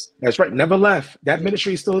deliverance. That's right. Never left. That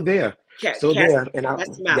ministry is still there. Still there. And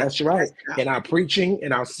that's right. And our preaching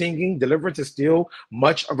and our singing, deliverance is still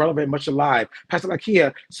much relevant, much alive. Pastor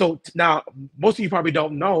Lakia, so now most of you probably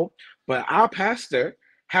don't know, but our pastor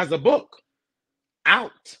has a book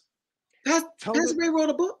out. Pastor Ray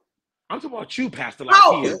wrote a book? I'm talking about you, Pastor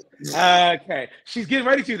Lakia. Okay. She's getting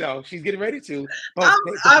ready to, though. She's getting ready to. But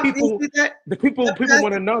the people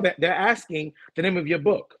want to know that. They're asking the name of your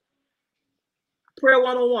book. Prayer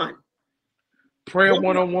 101. Prayer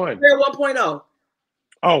 101. Prayer 1.0.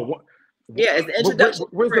 Oh. Yeah, it's the introduction.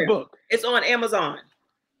 Where's the book? It's on Amazon.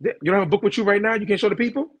 You don't have a book with you right now? You can't show the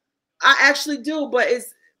people? I actually do, but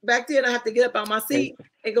it's back then. I have to get up out my seat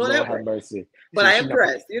and go that way. Mercy. But I am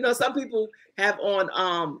dressed. You know, some people have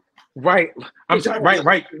on Right. I'm sorry.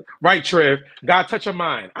 Right, Trev. God touch your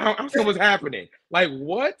mind. I'm saying what's happening. Like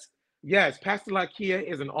what? Yes, Pastor Lakia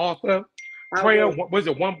is an author. Prayer, was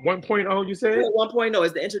it 1.0 you said? 1.0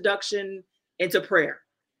 is the introduction into prayer.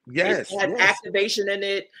 Yes. It has activation in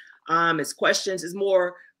it. It's questions. It's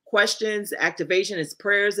more questions, activation. It's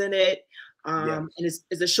prayers in it. And it's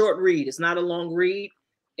a short read. It's not a long read.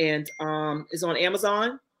 And it's on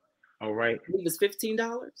Amazon. All right. I believe it's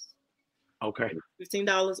 $15. Okay.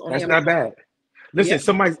 $15 on That's Amazon. not bad. Listen,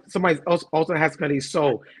 somebody else also has to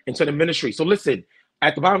sow into the ministry. So listen,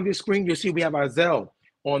 at the bottom of the screen, you'll see we have our Zelle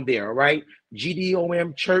on there. All right.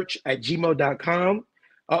 gdomchurch@gmail.com.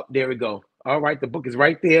 Oh, there we go. All right. The book is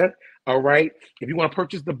right there. All right. If you want to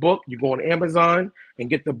purchase the book, you go on Amazon and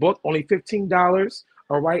get the book. Only $15.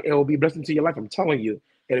 All right. It will be a blessing to your life. I'm telling you.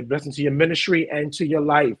 It'll be a blessing to your ministry and to your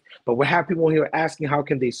life. But we have people here asking how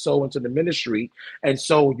can they sow into the ministry. And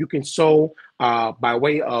so you can sow by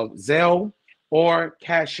way of Zelle or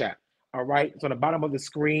Cash App. All right. So on the bottom of the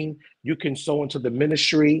screen, you can sow into the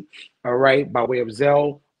ministry. All right. By way of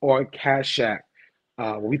Zelle or Cash App.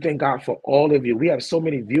 We thank God for all of you. We have so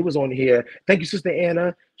many viewers on here. Thank you, Sister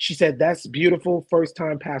Anna. She said, that's beautiful. First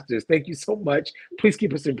time pastors. Thank you so much. Please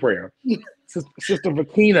keep us in prayer. Sister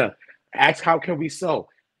Vakina asks, how can we sow?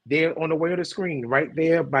 There on the way of the screen, right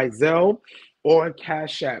there by Zelle or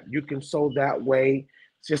Cash App. You can sow that way.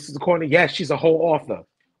 Just as according to, yes, she's a whole author.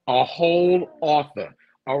 A whole author.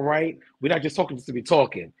 All right. We're not just talking just to be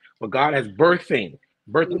talking, but God has birthing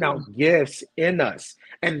out gifts in us.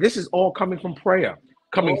 And this is all coming from prayer,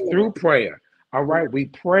 coming through prayer. All right. We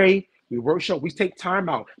pray, we worship, we take time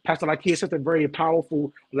out. Pastor Lakia said something very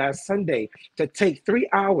powerful last Sunday, to take 3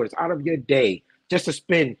 hours out of your day just to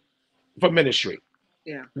spend for ministry.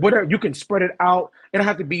 Yeah. Whatever, you can spread it out. It don't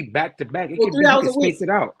have to be back to back. It can 3 hours you can space it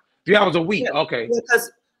out. 3 hours a week. Okay.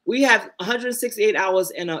 Because we have 168 hours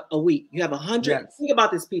in a week. You have 100. Yes. Think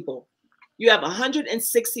about this, people. You have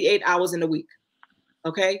 168 hours in a week.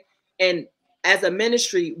 Okay. And as a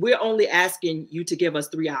ministry, we're only asking you to give us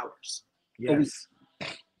 3 hours. Yes.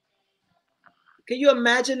 Can you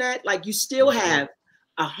imagine that? Like you still have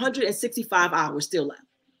 165 hours still left.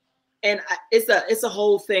 And it's a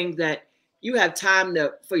whole thing that you have time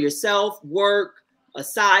for yourself, work, a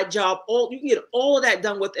side job. You can get all of that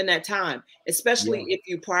done within that time, especially if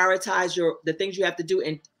you prioritize the things you have to do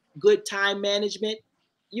in good time management.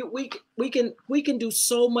 We can do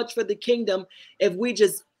so much for the kingdom if we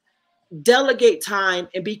just delegate time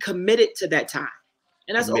and be committed to that time.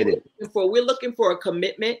 And that's what we're looking for. We're looking for a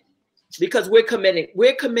commitment because we're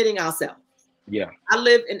committing ourselves. Yeah. I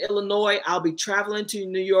live in Illinois. I'll be traveling to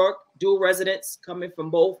New York, dual residence coming from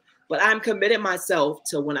both. But I'm committed myself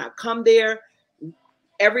to when I come there,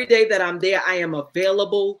 every day that I'm there, I am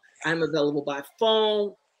available. I'm available by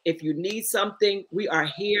phone. If you need something, we are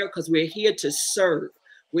here because we're here to serve.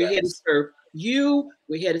 We're here to serve you.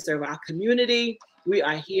 We're here to serve our community. We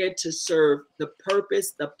are here to serve the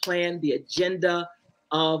purpose, the plan, the agenda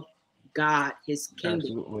of God, his kingdom.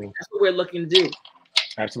 Absolutely. That's what we're looking to do.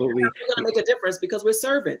 Absolutely. We're going to make a difference because we're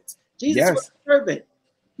servants. Jesus was a servant.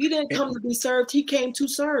 He didn't come to be served. He came to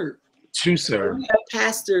serve. To serve. We have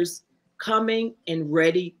pastors coming and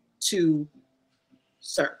ready to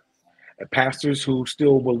serve. Pastors who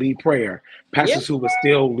still will lead prayer. Pastors who will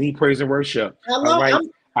still lead praise and worship. Hello, all right.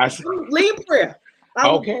 I'm leading prayer.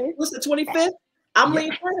 Okay. What's the 25th? I'm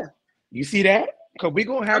leading prayer. You see that? Because we're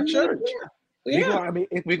going to have church. Yeah.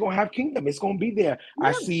 We're going to have kingdom. It's going to be there. Yeah.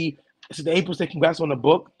 I see Sister April said congrats on the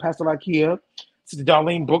book. Pastor Lakia. Sister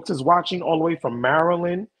Darlene Brooks is watching all the way from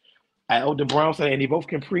Maryland. Elder Brown said, and they both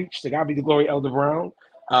can preach. To God be the glory, Elder Brown.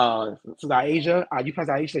 Sister Aisha, you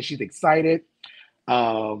Pastor Aisha said she's excited.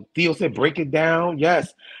 Theo said, break it down.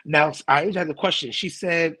 Yes. Now, Aisha has a question. She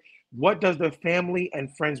said, what does the family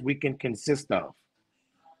and friends weekend consist of?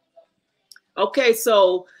 Okay,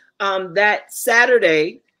 so that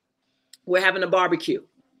Saturday, we're having a barbecue.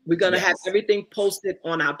 We're going to have everything posted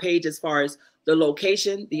on our page as far as the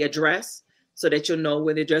location, the address, so that you'll know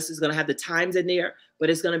where the address is. Going to have the times in there, but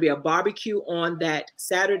it's going to be a barbecue on that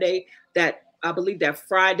Saturday. That I believe that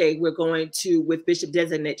Friday we're going to, with Bishop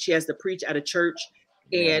Designate, she has to preach at a church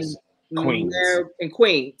in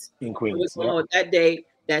Queens. That day,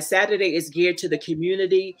 that Saturday is geared to the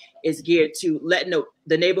community. Is geared to letting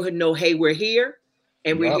the neighborhood know, hey, we're here.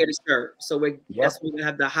 And we're here to serve. So we're going to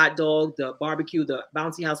have the hot dog, the barbecue, the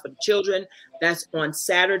bouncy house for the children. That's on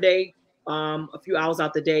Saturday, a few hours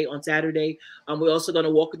out the day on Saturday. We're also going to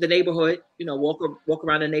walk the neighborhood, walk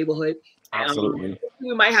around the neighborhood. Absolutely.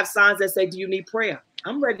 We might have signs that say, do you need prayer?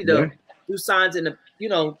 I'm ready to do signs in the,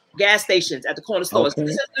 gas stations at the corner stores. This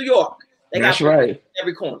is New York. They got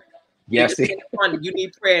every corner. Yes. You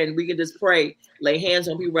need prayer, and we can just pray, lay hands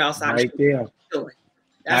on people outside. Right there.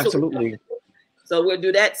 Absolutely. So we'll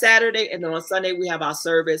do that Saturday, and then on Sunday we have our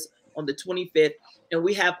service on the 25th, and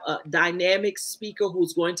we have a dynamic speaker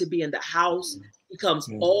who's going to be in the house. He comes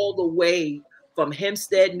all the way from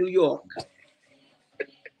Hempstead, New York,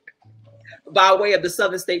 by way of the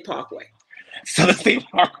Southern State Parkway. Southern State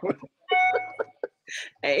Parkway.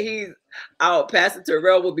 And our Pastor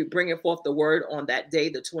Terrell will be bringing forth the word on that day,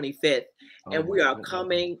 the 25th, and we are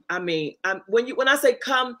coming. I mean, when I say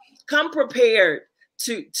come prepared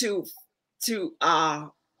to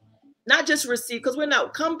not just receive, because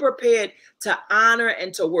come prepared to honor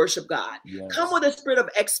and to worship God. Come with a spirit of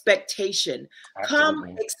expectation.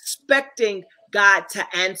 Come expecting God to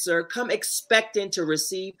answer. Come expecting to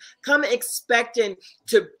receive. Come expecting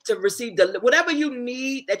to receive whatever you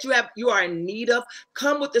need, that you are in need of.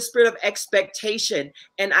 Come with the spirit of expectation,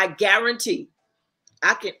 and I guarantee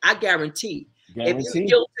if you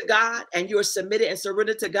yield to God and you're submitted and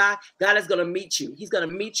surrendered to God, God is going to meet you. He's going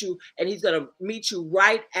to meet you, and he's going to meet you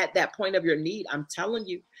right at that point of your need. I'm telling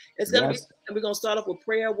you, it's going to be. And we're going to start off with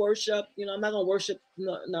prayer, worship. I'm not going to worship,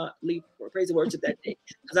 leave praise and worship that day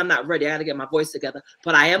because I'm not ready. I got to get my voice together,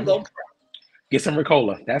 but I am going to pray. Get some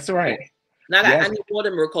Ricola. That's right. Now I need more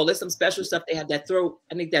than Ricola. There's some special stuff. They have that throat.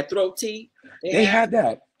 I need that throat tea. They have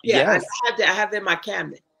that. Yeah, I have that. I have that in my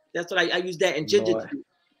cabinet. That's what I use that in ginger tea.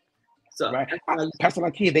 So, Pastor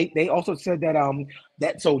Lakia, they also said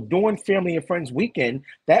that so during Family and Friends Weekend,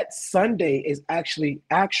 that Sunday is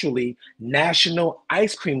actually National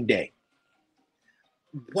Ice Cream Day.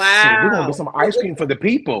 Wow! So we're gonna get some ice cream for the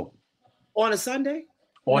people on a Sunday.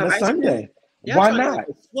 On a Sunday, why not?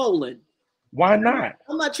 Swollen. Why not?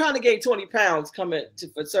 I'm not trying to gain 20 pounds coming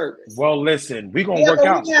for service. Well, listen, we're gonna work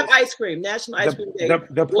out. We have ice cream, National Ice Cream Day.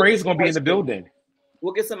 The praise is gonna be in the building.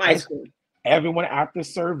 We'll get some ice cream. Everyone after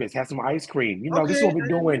service has some ice cream. This is what we're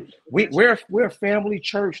doing. We're a family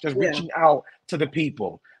church that's reaching out to the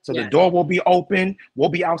people. So the door will be open. We'll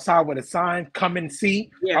be outside with a sign, come and see.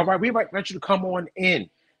 All right, we might want you to come on in.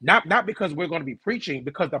 Not because we're going to be preaching,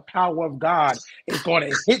 because the power of God is going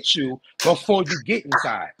to hit you before you get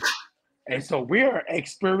inside. And so we're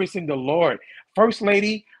experiencing the Lord. First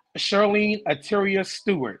Lady Charlene Ateria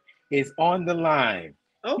Stewart is on the line.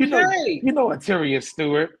 Okay. You know Ateria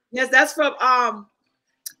Stewart. Yes, that's from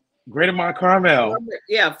Greater Mount Carmel.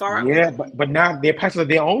 Yeah, far. Yeah, but now they're pastors of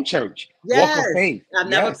their own church. Yes. Walk of Faith. I've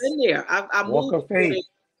never been there. I Walk of Faith.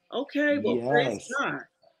 Okay, well, praise God.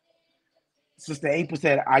 Sister April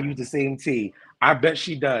said, I use the same tea. I bet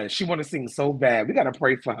she does. She want to sing so bad. We got to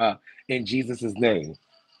pray for her in Jesus' name.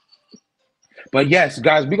 But yes,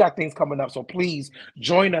 guys, we got things coming up. So please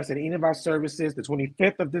join us at any of our services, the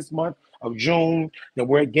 25th of this month of June. Then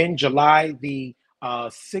we're again July the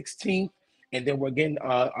 16th. And then we're again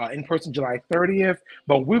in person July 30th.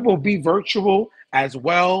 But we will be virtual as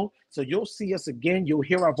well. So you'll see us again. You'll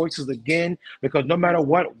hear our voices again. Because no matter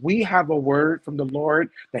what, we have a word from the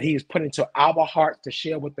Lord that he has put into our hearts to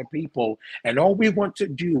share with the people. And all we want to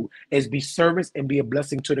do is be service and be a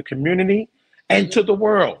blessing to the community and to the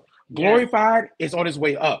world. Yes. Glorified is on his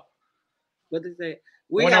way up. What did they say?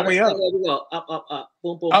 We On our have a way saying up. where we go up, up, up,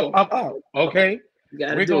 boom, boom, Up, boom. up, up. Okay. You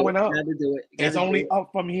gotta We're do it. going You up. gotta do it. You It's gotta do only it. up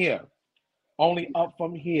from here. Only up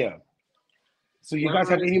from here. So you guys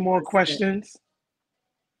have any more 100%. questions?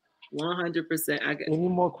 100%. I get. Any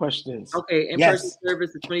more questions? Okay, in-person Yes.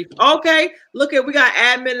 service the 20. Okay, look at we got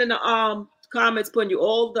admin in the comments putting you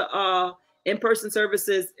all the in-person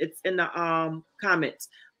services. It's in the comments.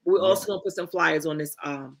 We're also gonna put some flyers on this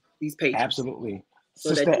these pages. Absolutely. So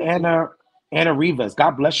that Sister you can, Anna Rivas,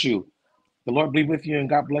 God bless you. The Lord be with you and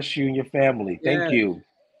God bless you and your family. Thank yes. you.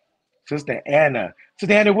 Sister Anna.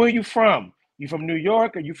 Sister Anna, where are you from? You from New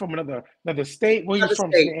York? Are you from another state? Where are you Another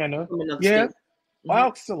from, state. Sister Anna? From another Yeah? state.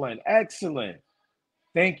 Excellent. Excellent.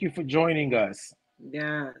 Thank you for joining us.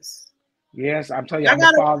 Yes. Yes, I'm telling you, I I'm a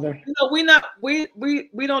gotta, father. you know,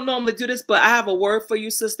 we don't normally do this, but I have a word for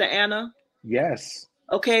you, Sister Anna. Yes.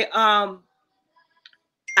 Okay.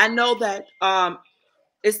 I know that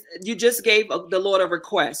it's you just gave the Lord a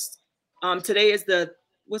request. Today is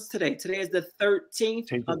what's today? Today is the 13th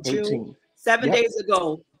Take the of June. 13. 7 days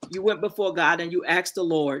ago, you went before God and you asked the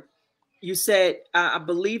Lord. You said, I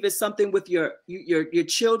believe it's something with your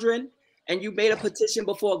children, and you made a petition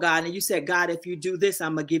before God, and you said, God, if you do this,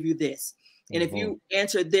 I'm gonna give you this. And if you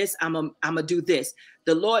answer this, I'm gonna do this.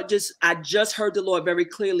 I just heard the Lord very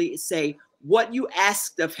clearly say, what you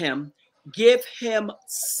asked of him, give him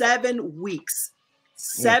 7 weeks.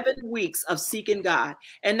 7 weeks of seeking God,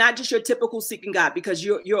 and not just your typical seeking God, because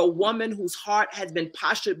you're a woman whose heart has been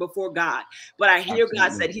postured before God. But I hear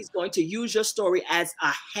God said he's going to use your story as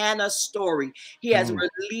a Hannah story. He has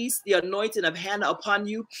released the anointing of Hannah upon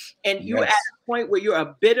you, and you're at a point where you're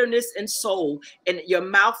a bitterness in soul, and your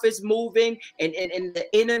mouth is moving, and the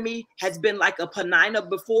enemy has been like a Penina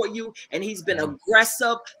before you, and he's been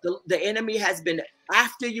aggressive. The enemy has been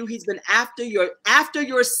after you. He's been after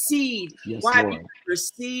your seed. Why? Because your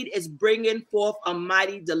seed is bringing forth a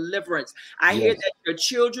mighty deliverance. I hear that your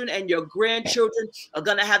children and your grandchildren are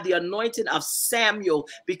going to have the anointing of Samuel,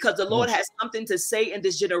 because the Lord has something to say in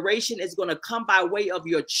this generation. Is going to come by way of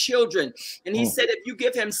your children. And he said, if you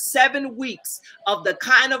give him 7 weeks of the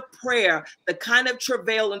kind of prayer, the kind of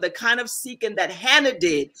travail, and the kind of seeking that Hannah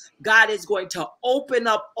did, God is going to open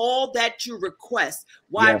up all that you request.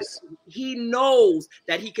 Why? Because he knows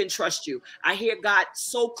that he can trust you. I hear God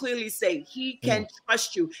so clearly say he can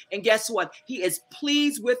trust you. And guess what? He is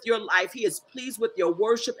pleased with your life. He is pleased with your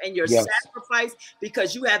worship and your sacrifice,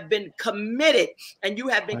 because you have been committed, and you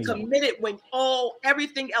have been committed when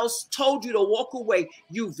everything else told you to walk away.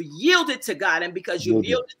 You've yielded to God, and because you've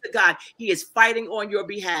yielded to God, he is fighting on your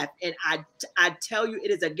behalf. And I tell you,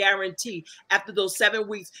 it is a guarantee. After those 7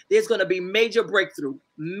 weeks, there's going to be major breakthrough.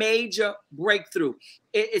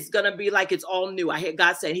 It's going to be like it's all new. I hear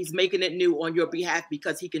God saying he's making it new on your behalf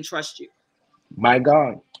because he can trust you. My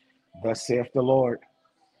God, thus saith the Lord.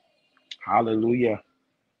 Hallelujah.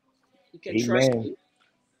 He can trust you.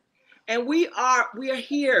 And we are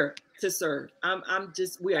here to serve.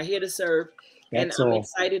 We are here to serve. And I'm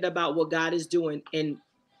excited about what God is doing. And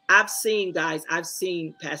I've seen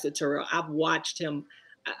Pastor Terrell. I've watched him.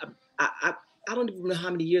 I don't even know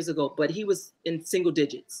how many years ago, but he was in single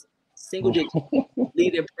digits,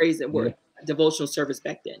 leading praise and word, devotional service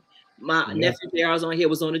back then. My nephew there was on here,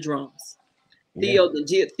 was on the drums. Theo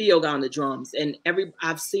got on the drums, and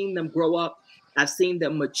I've seen them grow up. I've seen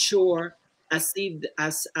them mature. I've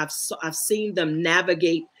seen them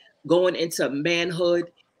navigate, going into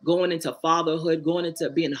manhood, going into fatherhood, going into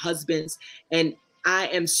being husbands. And I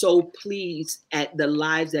am so pleased at the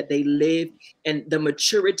lives that they live and the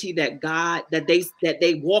maturity that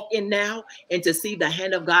they walk in now, and to see the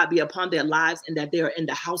hand of God be upon their lives, and that they are in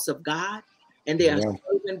the house of God, and they are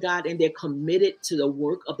serving God, and they're committed to the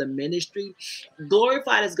work of the ministry.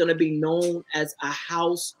 Glorified is going to be known as a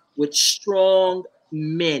house with strong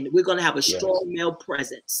men. We're going to have a strong male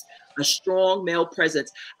presence,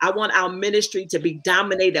 I want our ministry to be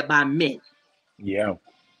dominated by men.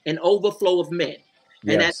 An overflow of men.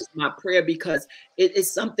 And that is my prayer, because it's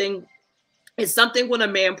something when a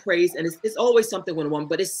man prays, and it's always something when a woman,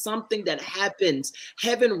 but it's something that happens.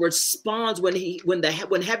 Heaven responds when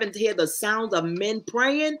heaven hears the sounds of men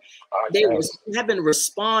praying. Heaven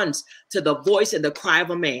responds to the voice and the cry of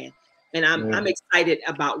a man. And I'm excited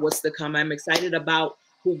about what's to come. I'm excited about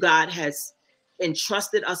who God has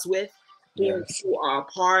entrusted us with, who are a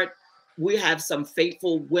part. We have some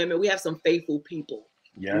faithful women. We have some faithful people.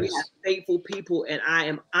 We have faithful people, and I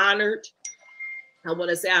am honored. I want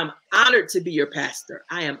to say I'm honored to be your pastor.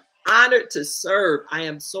 I am honored to serve. I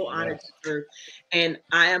am so honored to serve. And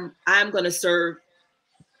I'm going to serve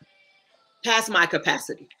past my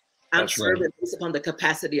capacity. I'm That's right. serving based upon the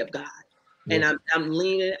capacity of God. Yeah, And I'm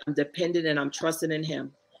leaning, I'm dependent, and I'm trusting in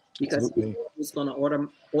him because absolutely. he's going to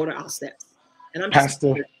order our steps. And I'm just Pastor,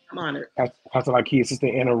 honored. I'm honored. Pastor Lakia's sister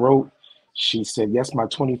Anna wrote, she said, yes, my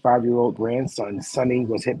 25-year-old grandson, Sonny,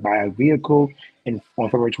 was hit by a vehicle on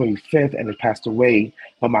February 25th and has passed away,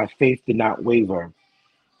 but my faith did not waver.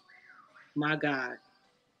 My God.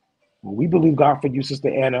 We believe God for you, Sister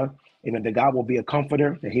Anna. Amen. That God will be a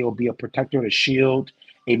comforter, that He will be a protector, a shield.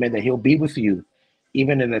 Amen. That He'll be with you,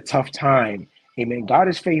 even in a tough time. Amen. God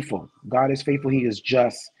is faithful. God is faithful. He is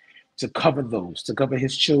just to cover those, to cover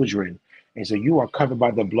His children. And so you are covered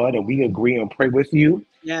by the blood, and we agree and pray with you.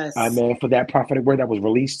 Yes. Amen. For that prophetic word that was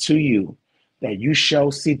released to you, that you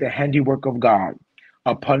shall see the handiwork of God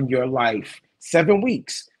upon your life. 7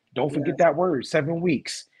 weeks. Don't forget Yes. that word. 7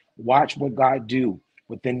 weeks. Watch what God do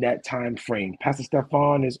within that time frame. Pastor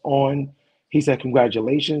Stefan is on. He said,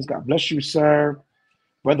 congratulations. God bless you, sir.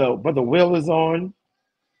 Brother Will is on.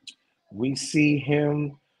 We see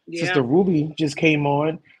him. Yeah. Sister Ruby just came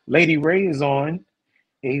on. Lady Ray is on.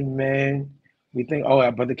 Amen. We think, oh,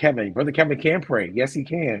 Brother Kevin. Brother Kevin can pray. Yes, he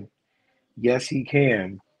can. Yes, he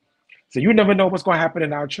can. So you never know what's going to happen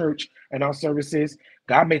in our church and our services.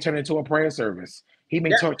 God may turn into a prayer service. He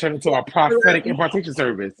may Yeah. turn into Yeah. a prophetic impartation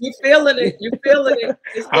service. You feeling it. You feeling it.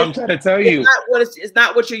 I'm trying to tell you, It's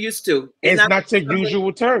not what you're used to. It's it's not not your something.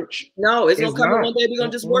 usual church. No, it's gonna It's come in not. one day. We're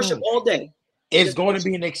gonna just worship Mm-mm. all day. It's Just going to worship.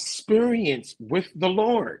 be an experience with the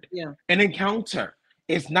Lord, Yeah. an encounter.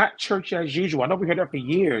 It's not church as usual. I know we heard that for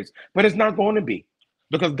years, but it's not going to be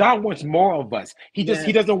because God wants more of us. He Yes.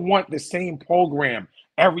 doesn't want the same program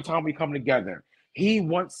every time we come together. He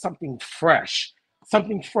wants something fresh,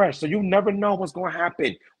 something fresh. So you never know what's going to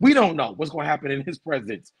happen. We don't know what's going to happen in His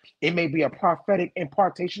presence. It may be a prophetic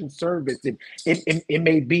impartation service. It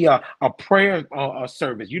may be a prayer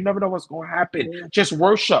service. You never know what's going to happen. Yeah. Just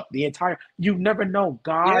worship the entire. You never know.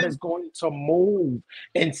 Yeah. God is going to move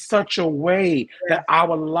in such a way Yeah. that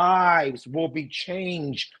our lives will be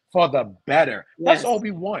changed for the better. That's all Yes.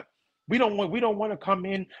 we want. We don't want to come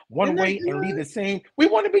in Isn't one that way and leave good? the same. We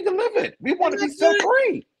want to be delivered. We want Isn't to be that set good?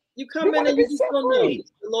 free. You We come in want to and be you just set don't know. free.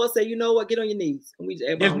 The Lord say, you know what? Get on your knees, and we just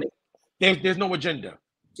everybody There's on it. there's no agenda.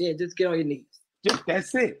 Yeah, just get on your knees. Just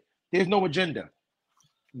that's it. There's no agenda.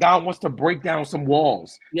 God wants to break down some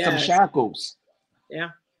walls, some Yes. shackles. Yeah.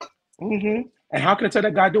 And how can I tell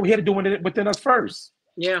that God do? He had to do it within us first.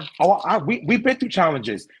 Yeah. Oh, we've been through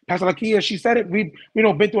challenges. Pastor Lakia, she said it. We've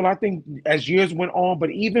been through a lot of things as years went on.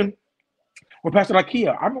 But even with Pastor Lakia,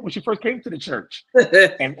 I remember when she first came to the church,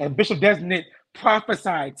 and Bishop Designate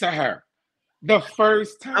prophesied to her the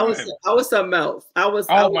first time. I was something else. Oh my I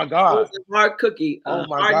was God. a hard cookie, Oh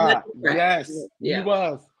my hard nut God. to crack. Yes, he Yeah.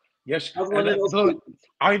 was. Yes. I was And one of those look, people.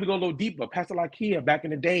 I'll even go a little deeper. Pastor Lakia, back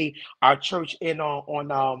in the day, our church in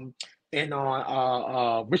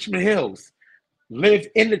Richmond Hills lived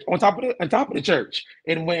on top of the church.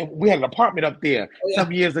 And when we had an apartment up there Oh, yeah.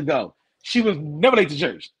 some years ago, she was never late to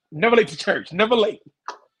church. Never late to church. Never late.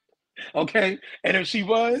 Okay. And if she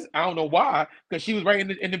was, I don't know why, because she was right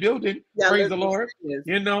in the building. Yeah, Praise the listen, Lord.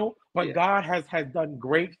 yes. But Yeah. God has done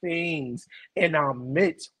great things in our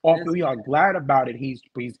midst. Yes. We are glad about it. He's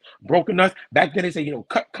broken us. Back then they said,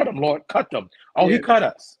 cut them, Lord, cut them. Oh, He Yeah. cut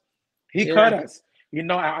us. He Yeah. cut us.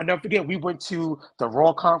 I never forget, we went to the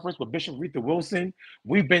Raw Conference with Bishop Retha Wilson.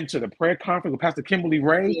 We've been to the prayer conference with Pastor Kimberly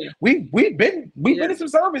Ray. Yeah. We've been Yeah. in some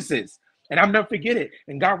services. And I'll never forget it.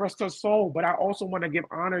 And God rest her soul. But I also want to give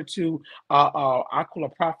honor to I call her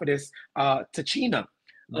prophetess Tachina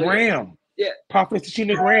Oh, yeah. Graham. Yeah. Prophetess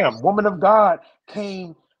Tachina Graham, woman of God,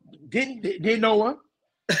 came, didn't know her,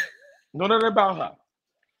 know nothing about her.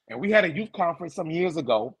 And we had a youth conference some years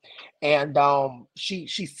ago, and she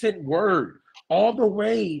sent word all the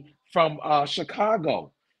way from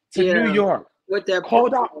Chicago to New Yeah. York, With that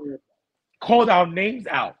called our names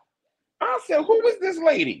out. I said, "Who is this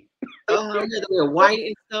lady?" yeah, the white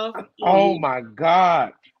and stuff. Oh Oh yeah. my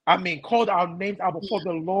God. I mean, called our names out before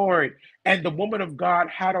the Lord, and the woman of God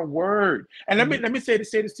had a word. And let me say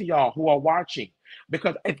this to y'all who are watching,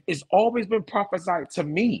 because it's always been prophesied to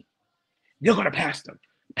me. You're gonna pastor,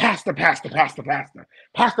 pastor, pastor, pastor, pastor,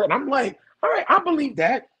 pastor. And I'm like, all right, I believe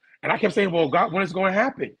that. And I kept saying, well, God, when is it going to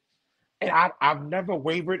happen? And I've never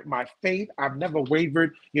wavered my faith. I've never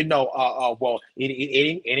wavered, well,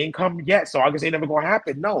 it ain't come yet, so I guess it ain't never gonna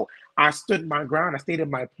happen. No, I stood my ground, I stayed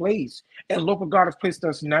in my place, and look where God has placed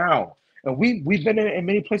us now. And we've been in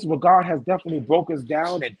many places where God has definitely broke us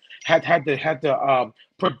down and had to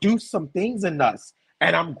produce some things in us.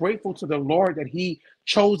 And I'm grateful to the Lord that He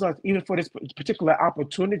chose us even for this particular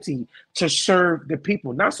opportunity to serve the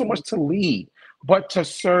people, not so much to lead, but to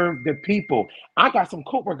serve the people. I got some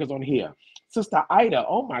co-workers on here. Sister Ida,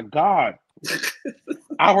 oh my God.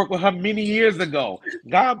 I worked with her many years ago.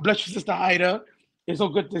 God bless you, Sister Ida. It's so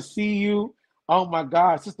good to see you. Oh my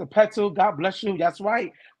God, Sister Petal, God bless you. That's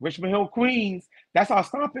right. Richmond Hill, Queens. That's our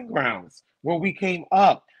stomping grounds where we came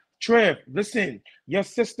up. Trev, listen, your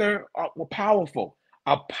sister were powerful,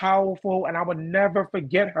 and I would never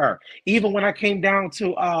forget her. Even when I came down to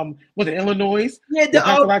was it Illinois Yeah, with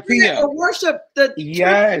Pastor Lakia. the worship, the church.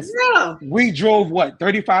 Yes, Yeah. we drove what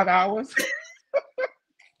 35 hours.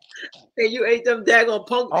 And you ate them daggone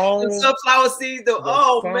the Oh, sunflower seeds. the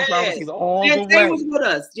Oh sunflower man, seeds all the Jante way. was with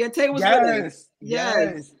us. Jante was with us. Yes,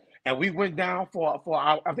 Yes. yes. And we went down for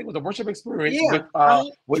our, I think it was a worship experience Yeah.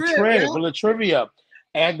 with Trip. Yeah. Trev, with La Trivia.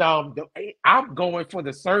 And I'm going for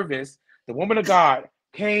the service. The woman of God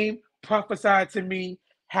came, prophesied to me,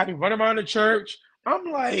 had me run around the church.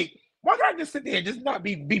 I'm like, why can't I just sit there and just not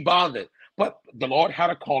be bothered? But the Lord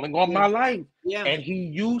had a calling on my life, Yeah. and He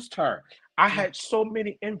used her. I had so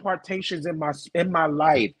many impartations in my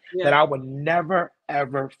life that I would never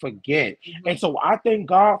ever forget. And so I thank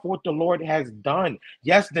God for what the Lord has done.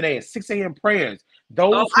 Yesterday at 6 a.m. prayers,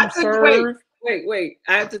 those who serve. Wait.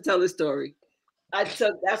 I have to tell this story.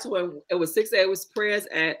 That's when it was 6 a.m. It was prayers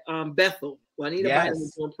at Bethel. Juanita Biden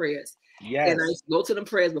was doing prayers. Yes. And I used to go to them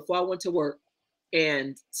prayers before I went to work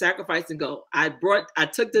and sacrifice and go. I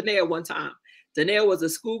took Danae one time. Danae was a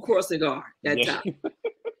school crossing guard that time.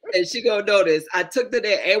 And she gonna notice I took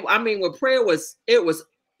Danae. I mean, when prayer was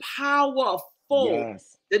powerful.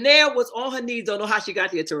 Yes. Danae was on her knees. Don't know how she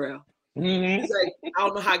got here, Terrell. Mm-hmm. She's like, I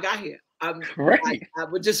don't know how I got here. I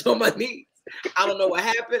was just on my knees. I don't know what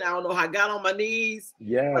happened. I don't know how I got on my knees.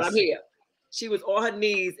 Yes. But I'm here. She was on her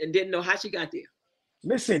knees and didn't know how she got there.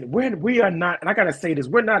 Listen, we are not, and I gotta say this,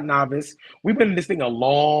 we're not novice. We've been in this thing a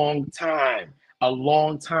long time,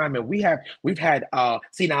 and we've had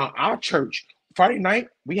see now our church Friday night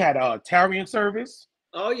we had Tarian service.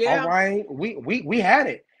 Oh yeah. All right, we had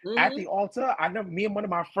it at the altar. I know me and one of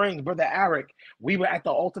my friends, Brother Eric, we were at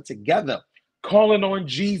the altar together, calling on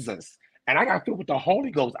Jesus. And I got filled with the Holy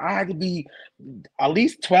Ghost. I had to be at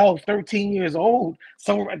least 12, 13 years old.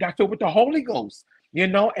 So I got filled with the Holy Ghost,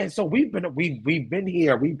 and so we've been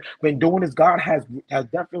here. We've been doing this. God has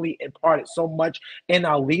definitely imparted so much in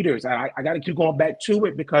our leaders. And I got to keep going back to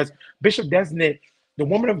it because Bishop Designate, the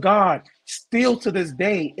woman of God, still to this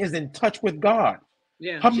day is in touch with God.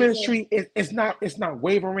 Yeah, her ministry is not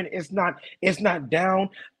wavering. It's not down.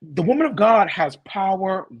 The woman of God has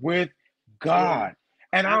power with God. Yeah.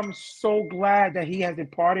 And I'm so glad that He has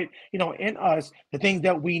imparted, in us the things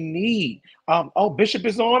that we need. Bishop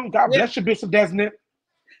is on. God bless you, Bishop Designate.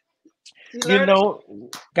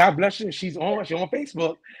 God bless you. She's on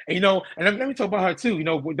Facebook. And and let me talk about her too.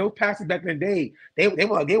 Those pastors back in the day, they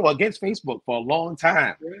were against Facebook for a long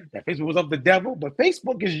time. Yeah. That Facebook was of the devil, but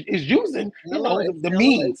Facebook is using the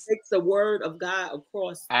means. It takes the word of God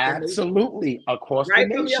across. Absolutely, across the nation.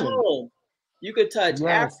 Right from your home. You could touch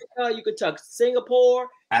Africa. You could touch Singapore.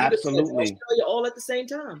 Absolutely. You could touch Australia all at the same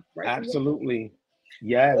time. Right. Absolutely.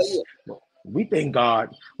 Yes. We thank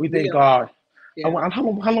God. We thank God. Yeah. How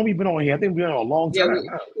long we been on here? I think we're on a long time.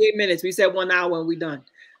 8 minutes. We said 1 hour and we're done.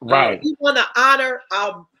 Right. We want to honor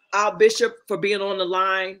our bishop for being on the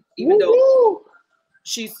line, even though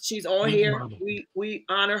she's on here. We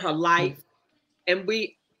honor her life, and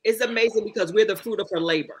it's amazing because we're the fruit of her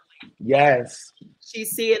labor. Yes.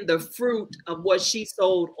 She's seeing the fruit of what she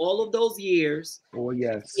sowed all of those years. Oh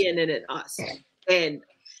yes. Seeing it in us, and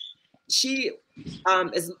she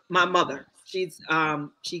is my mother. She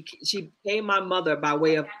became my mother by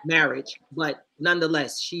way of marriage, but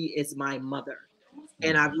nonetheless, she is my mother.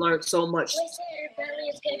 And I've learned so much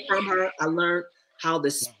from her. I learned how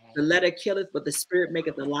the letter killeth, but the spirit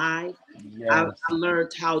maketh alive. Yes. I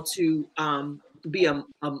learned how to be a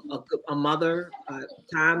mother, a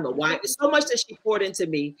wife. There's so much that she poured into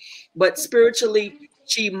me, but spiritually,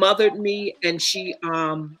 she mothered me and she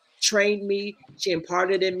trained me. She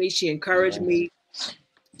imparted in me. She encouraged me.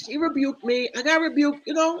 She rebuked me. I got rebuked,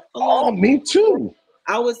 me too.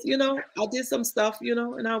 I was, I did some stuff,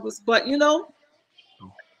 and but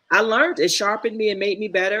I learned. It sharpened me and made me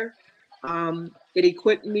better. It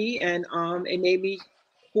equipped me and it made me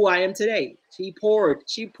who I am today. She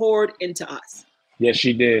poured into us. Yes,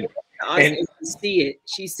 she did. And we see it.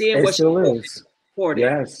 She's seeing it what still she is. poured.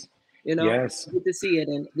 Yes. Yes. We get to see it,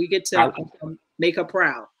 and we get to make her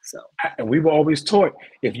proud. So, and we were always taught,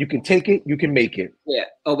 if you can take it, you can make it. yeah.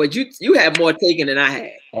 Oh, but you had more taken than I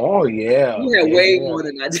had. Oh yeah, You had way more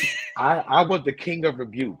than I did. I was the king of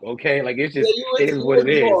rebuke. Okay, like it's just Yeah, it is what it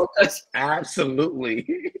is. More,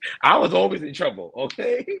 Absolutely, I was always in trouble.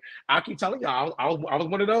 Okay, I keep telling y'all, I was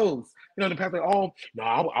one of those. You know, the past like, oh no,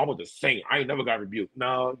 I was a saint. I ain't never got rebuked.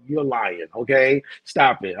 No, you're lying. Okay,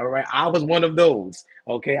 stop it. All right, I was one of those.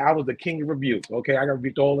 Okay, I was the king of rebuke. Okay, I got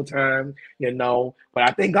rebuked all the time. You know, but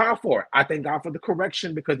I thank God for it. I thank God for the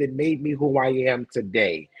correction because it made me who I am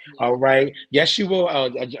today. All right. Yes, she will,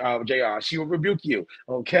 JR. She will rebuke you.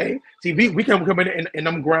 Okay. See, we can come in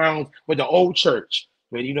them grounds with the old church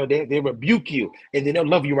where, you know, they rebuke you and then they'll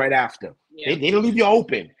love you right after. Yeah. They don't leave you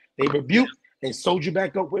open. They rebuke and sewed you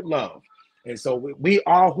back up with love. And so we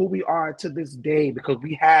are who we are to this day because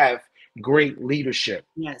we have great leadership.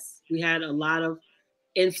 Yes. We had a lot of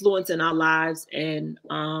influence in our lives, and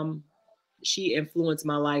she influenced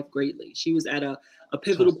my life greatly. She was at a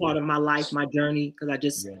pivotal part of my life, my journey, because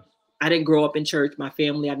I didn't grow up in church. My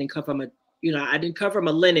family, I didn't come from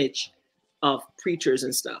a lineage of preachers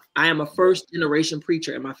and stuff. I am a first generation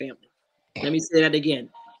preacher in my family. Let me say that again.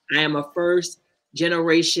 I am a first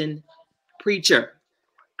generation preacher.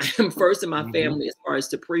 I am first in my family as far as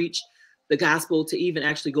to preach the gospel, to even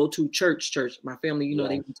actually go to church. My family, you know,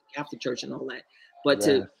 they went to Catholic church and all that. But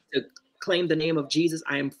to claim the name of Jesus,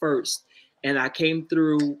 I am first. And I came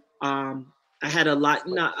through, I had not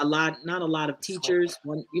a lot of teachers.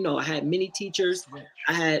 I had many teachers.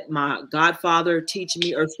 I had my godfather teach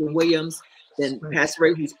me, Ursula Williams, then Pastor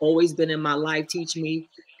Ray, who's always been in my life, teach me.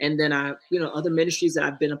 And then other ministries that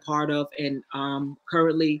I've been a part of. And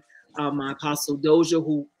currently my Apostle Doja,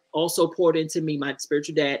 who also poured into me, my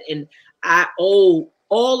spiritual dad. And I owe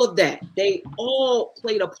all of that. They all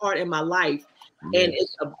played a part in my life. And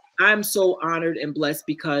I'm so honored and blessed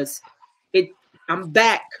because I'm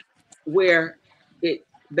back where it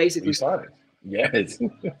basically started. Yes.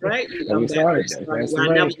 Right? We started. That's right.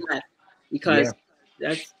 I never left because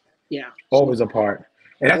that's always a part.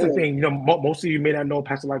 And that's the thing, you know, most of you may not know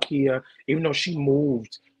Pastor Lakia, even though she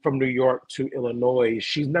moved from New York to Illinois,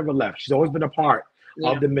 she's never left. She's always been a part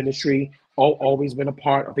of the ministry, always been a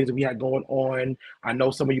part of things that we had going on. I know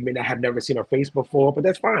some of you may not have never seen her face before, but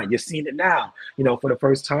that's fine. You're seeing it now, you know, for the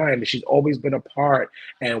first time. She's always been a part,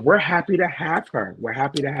 and we're happy to have her. We're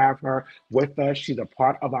happy to have her with us. She's a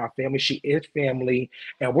part of our family. She is family,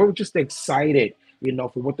 and we're just excited, you know,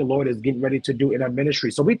 for what the Lord is getting ready to do in our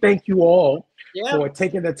ministry. So we thank you all for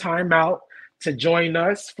taking the time out to join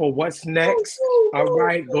us for What's Next. All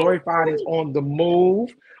right, Glorified is on the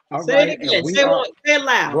move. All say right, it again. And say it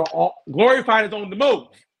loud. We're all, Glorified is on the move.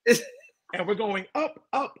 And we're going up,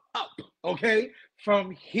 up, up, okay,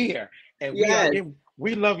 from here. And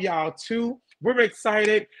we love y'all too. We're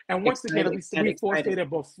excited. And once again, we stated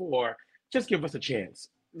before, just give us a chance.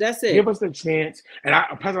 That's it. Give us a chance. And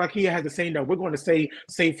Pastor Lakia has the saying that we're going to say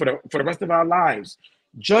for the rest of our lives,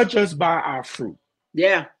 judge us by our fruit.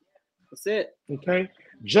 Yeah, that's it. Okay?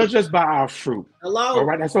 Judge us by our fruit. Hello. All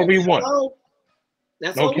right, that's what we want. Hello.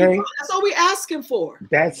 That's all we want. That's all we asking for.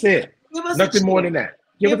 That's it. Give us nothing more than that.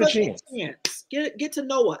 Give us a chance. Get to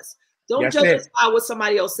know us. Don't judge us by what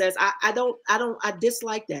somebody else says. I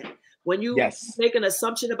dislike that. When you make an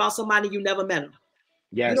assumption about somebody, you never met them.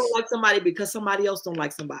 Yes. You don't like somebody because somebody else don't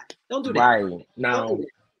like somebody. Don't do that. Right. Now,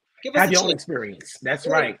 give us have your own experience. That's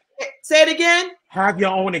right. Say it again. Have your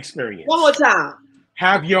own experience. One more time.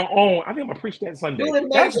 Have your own. I think I'm going to preach that Sunday.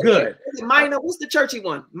 That's good. Minor. What's the churchy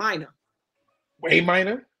one? Minor. A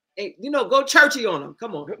minor. Hey, go churchy on them.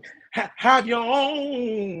 Come on. Have your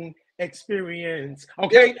own experience.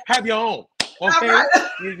 Okay? Have your own. Okay?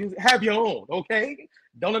 Right. Have your own. Okay?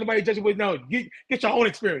 Don't let anybody judge you with no. Get your own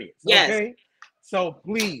experience. Yes. Okay? So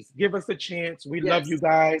please give us a chance. We love you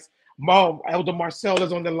guys. Elder Marcel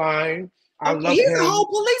is on the line. I love him. He's a whole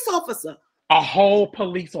police officer. A whole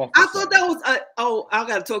police officer. I thought that was I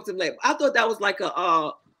gotta talk to him later. I thought that was like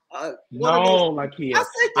no, like he is. I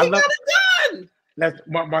said you got a gun.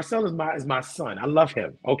 Marcel is my son. I love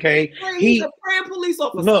him. Okay, he's a praying police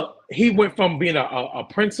officer. Look, he went from being a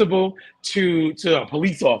principal to a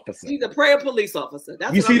police officer. He's a praying police officer.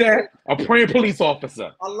 That's you see that? A praying police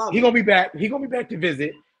officer. I love. He's gonna be back. He's gonna be back to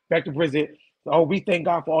visit. Oh, we thank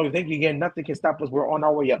God for all you. Thank you again. Nothing can stop us. We're on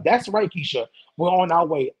our way up. That's right, Keisha. We're on our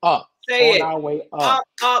way up. Say it. On our way up.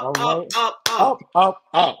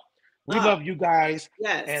 Up. We love you guys.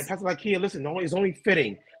 Yes. And Pastor Lakia, listen, it's only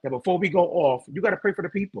fitting that before we go off, you got to pray for the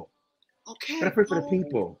people. Okay. You got to pray for the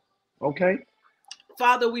people. Okay.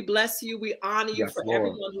 Father, we bless you. We honor you for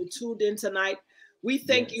everyone who tuned in tonight. We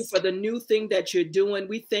thank you for the new thing that you're doing.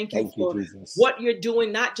 We thank you Thank you, for Jesus. what you're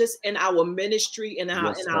doing, not just in our ministry, in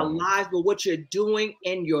our lives, but what you're doing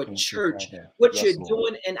in your church, what you're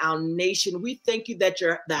doing in our nation. We thank you that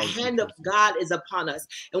the hand of God is upon us.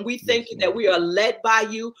 And we thank you that we are led by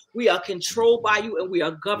you, we are controlled by you, and we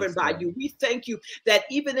are governed by you. We thank you that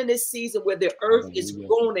even in this season where the earth is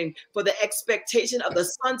groaning for the expectation of the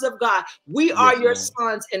sons of God, we are your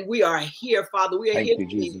sons, and we are here, Father. We are here to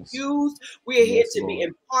be used. We are here to be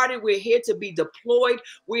imparted. We're here to be deployed.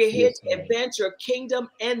 We're here to advance your kingdom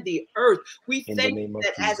and the earth. We thank you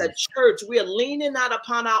that as a church, we are leaning not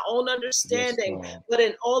upon our own understanding, but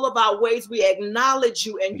in all of our ways, we acknowledge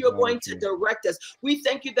you, and you're going to direct us. We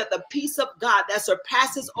thank you that the peace of God that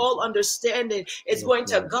surpasses all understanding is going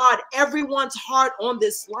to guard everyone's heart on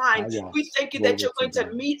this line. We thank you that you're going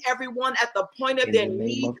to meet everyone at the point of their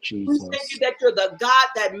need. We thank you that you're the God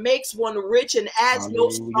that makes one rich and adds no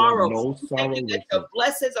sorrow. We thank you that your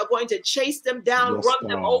blessings are going to chase them down, run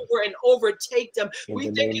them over, and overtake them. We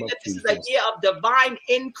thank you that this is a year of divine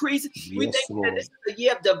increase. We thank you that this is a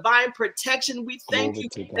year of divine protection. We thank you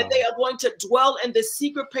that they are going to dwell in the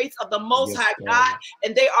secret place of the Most High God,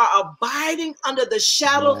 and they are abiding under the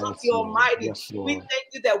shadows of the Almighty. We thank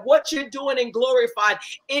you that what you're doing in Glorified,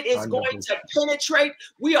 it is going to penetrate.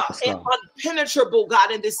 We are unpenetrable,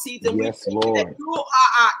 God, in this season. We thank you that you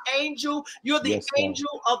are our angel. You're the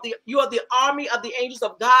angel of you're the army of the angels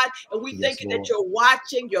of God. And we thank you that you're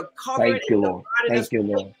watching, you're covering, and you're guarding us. We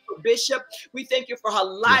thank you for Bishop. We thank you for her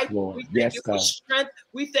life. We thank you for strength.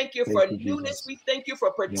 We thank you for newness. We thank you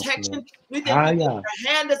for protection. We thank you that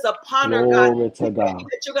your hand is upon her, God. We thank you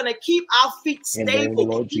that you're going to keep our feet stable.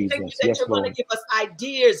 We thank you that you're going to give us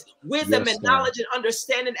ideas, wisdom, and knowledge and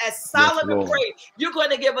understanding. As Solomon prayed, you're going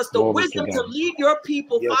to give us the wisdom to lead your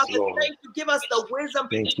people. Father, thank you. Give us the wisdom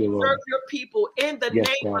to serve your people in the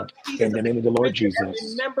name of Jesus. In the name of the Lord Jesus.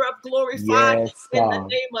 Every member of Glorified in the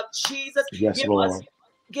name of Jesus.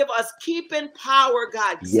 Give us keeping power,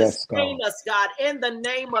 God. Sustain us, God, in the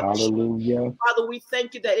name of Jesus. Father, we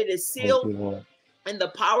thank you that it is sealed. And the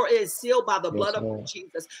power is sealed by the blood of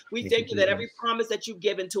Jesus. We thank you that every promise that you've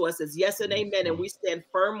given to us is yes and amen. And we stand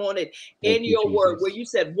firm on it in your word, where you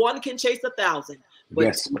said one can chase 1,000,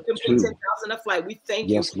 but two can put 10,000 a flight. We thank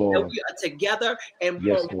you that we are together and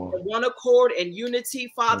on one accord and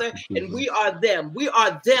unity, Father. And we are them. We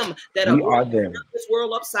are them that are turning this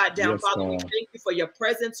world upside down, Father. We thank you for your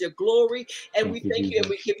presence, your glory, and we thank you and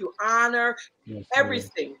we give you honor.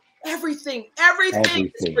 Everything is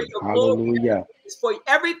for your glory. It's for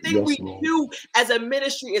everything we do as a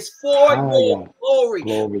ministry is for your glory.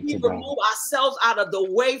 We remove ourselves out of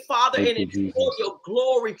the way, Father, and it's for your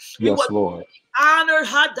glory. We want to be honored.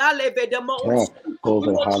 We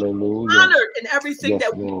want to be honored in everything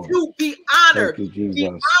that we do. Be honored. Be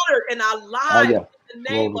honored in our lives. In the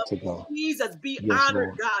name of Jesus, be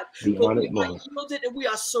honored, God. For we are yielded and we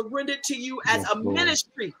are surrendered to you as a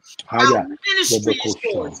ministry. Our ministry is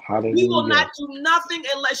yours. We will not do nothing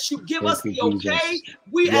unless you give us the okay.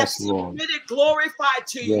 We have submitted, glorified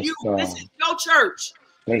to you. This is your church.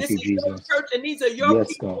 This is your church, and these are your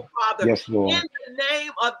people, Father. In the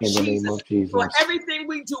name of Jesus. For everything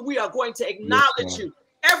we do, we are going to acknowledge you.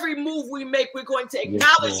 Every move we make, we're going to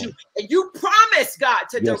acknowledge you. And you promise, God,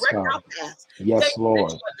 to direct our paths. Thank you that you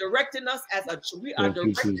are directing us as a we are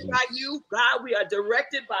directed by you, God. We are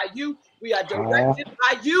directed by you. We are directed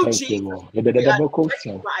by you, Jesus. We are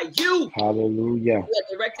directed by you. Hallelujah.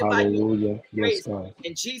 We are directed by you. Praise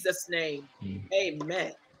in Jesus' name.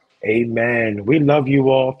 Amen. Amen. We love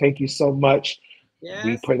you all. Thank you so much.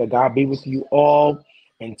 We pray that God be with you all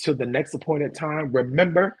until the next appointed time.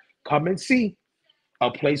 Remember, come and see a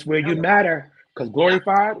place where you matter, because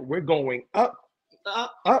Glorified, we're going up.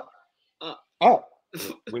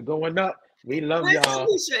 We're going up. We love y'all.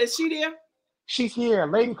 Alicia? Is she there? She's here.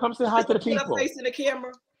 Lady, come say hi to the people. Put her face in the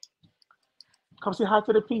camera. Come say hi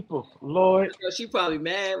to the people. Lord. She probably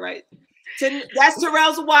mad, right? That's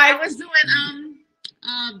Terrell's wife. I was doing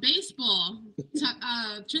baseball.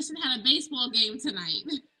 Tristan had a baseball game tonight.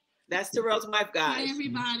 That's Terrell's wife, guys. Hi,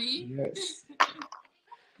 everybody. Yes.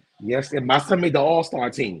 Yes, and my son made the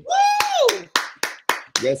all-star team. Woo!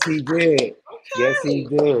 Yes, he did. Okay. Yes, he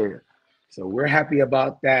did. So we're happy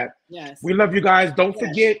about that. Yes. We love you guys. Don't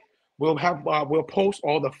forget, we'll post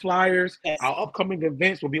all the flyers. Our upcoming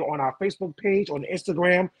events will be on our Facebook page, on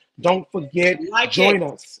Instagram. Don't forget, join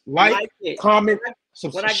us. Like it. Comment,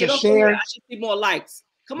 when I get share. I should see more likes.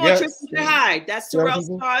 Come on, Tristan, say hi. That's Terrell's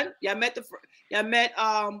son. Y'all met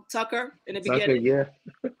Tucker in the beginning. Yeah.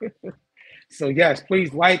 So yes,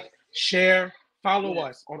 please like, share, follow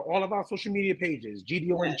us on all of our social media pages,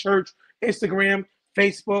 GDON Church, Instagram,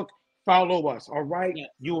 Facebook, follow us. All right. Yeah.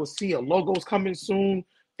 You will see a logo's coming soon.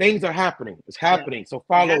 Things are happening. It's happening. So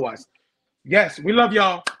follow us. Yes, we love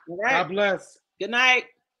y'all. All right. God bless. Good night.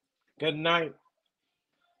 Good night.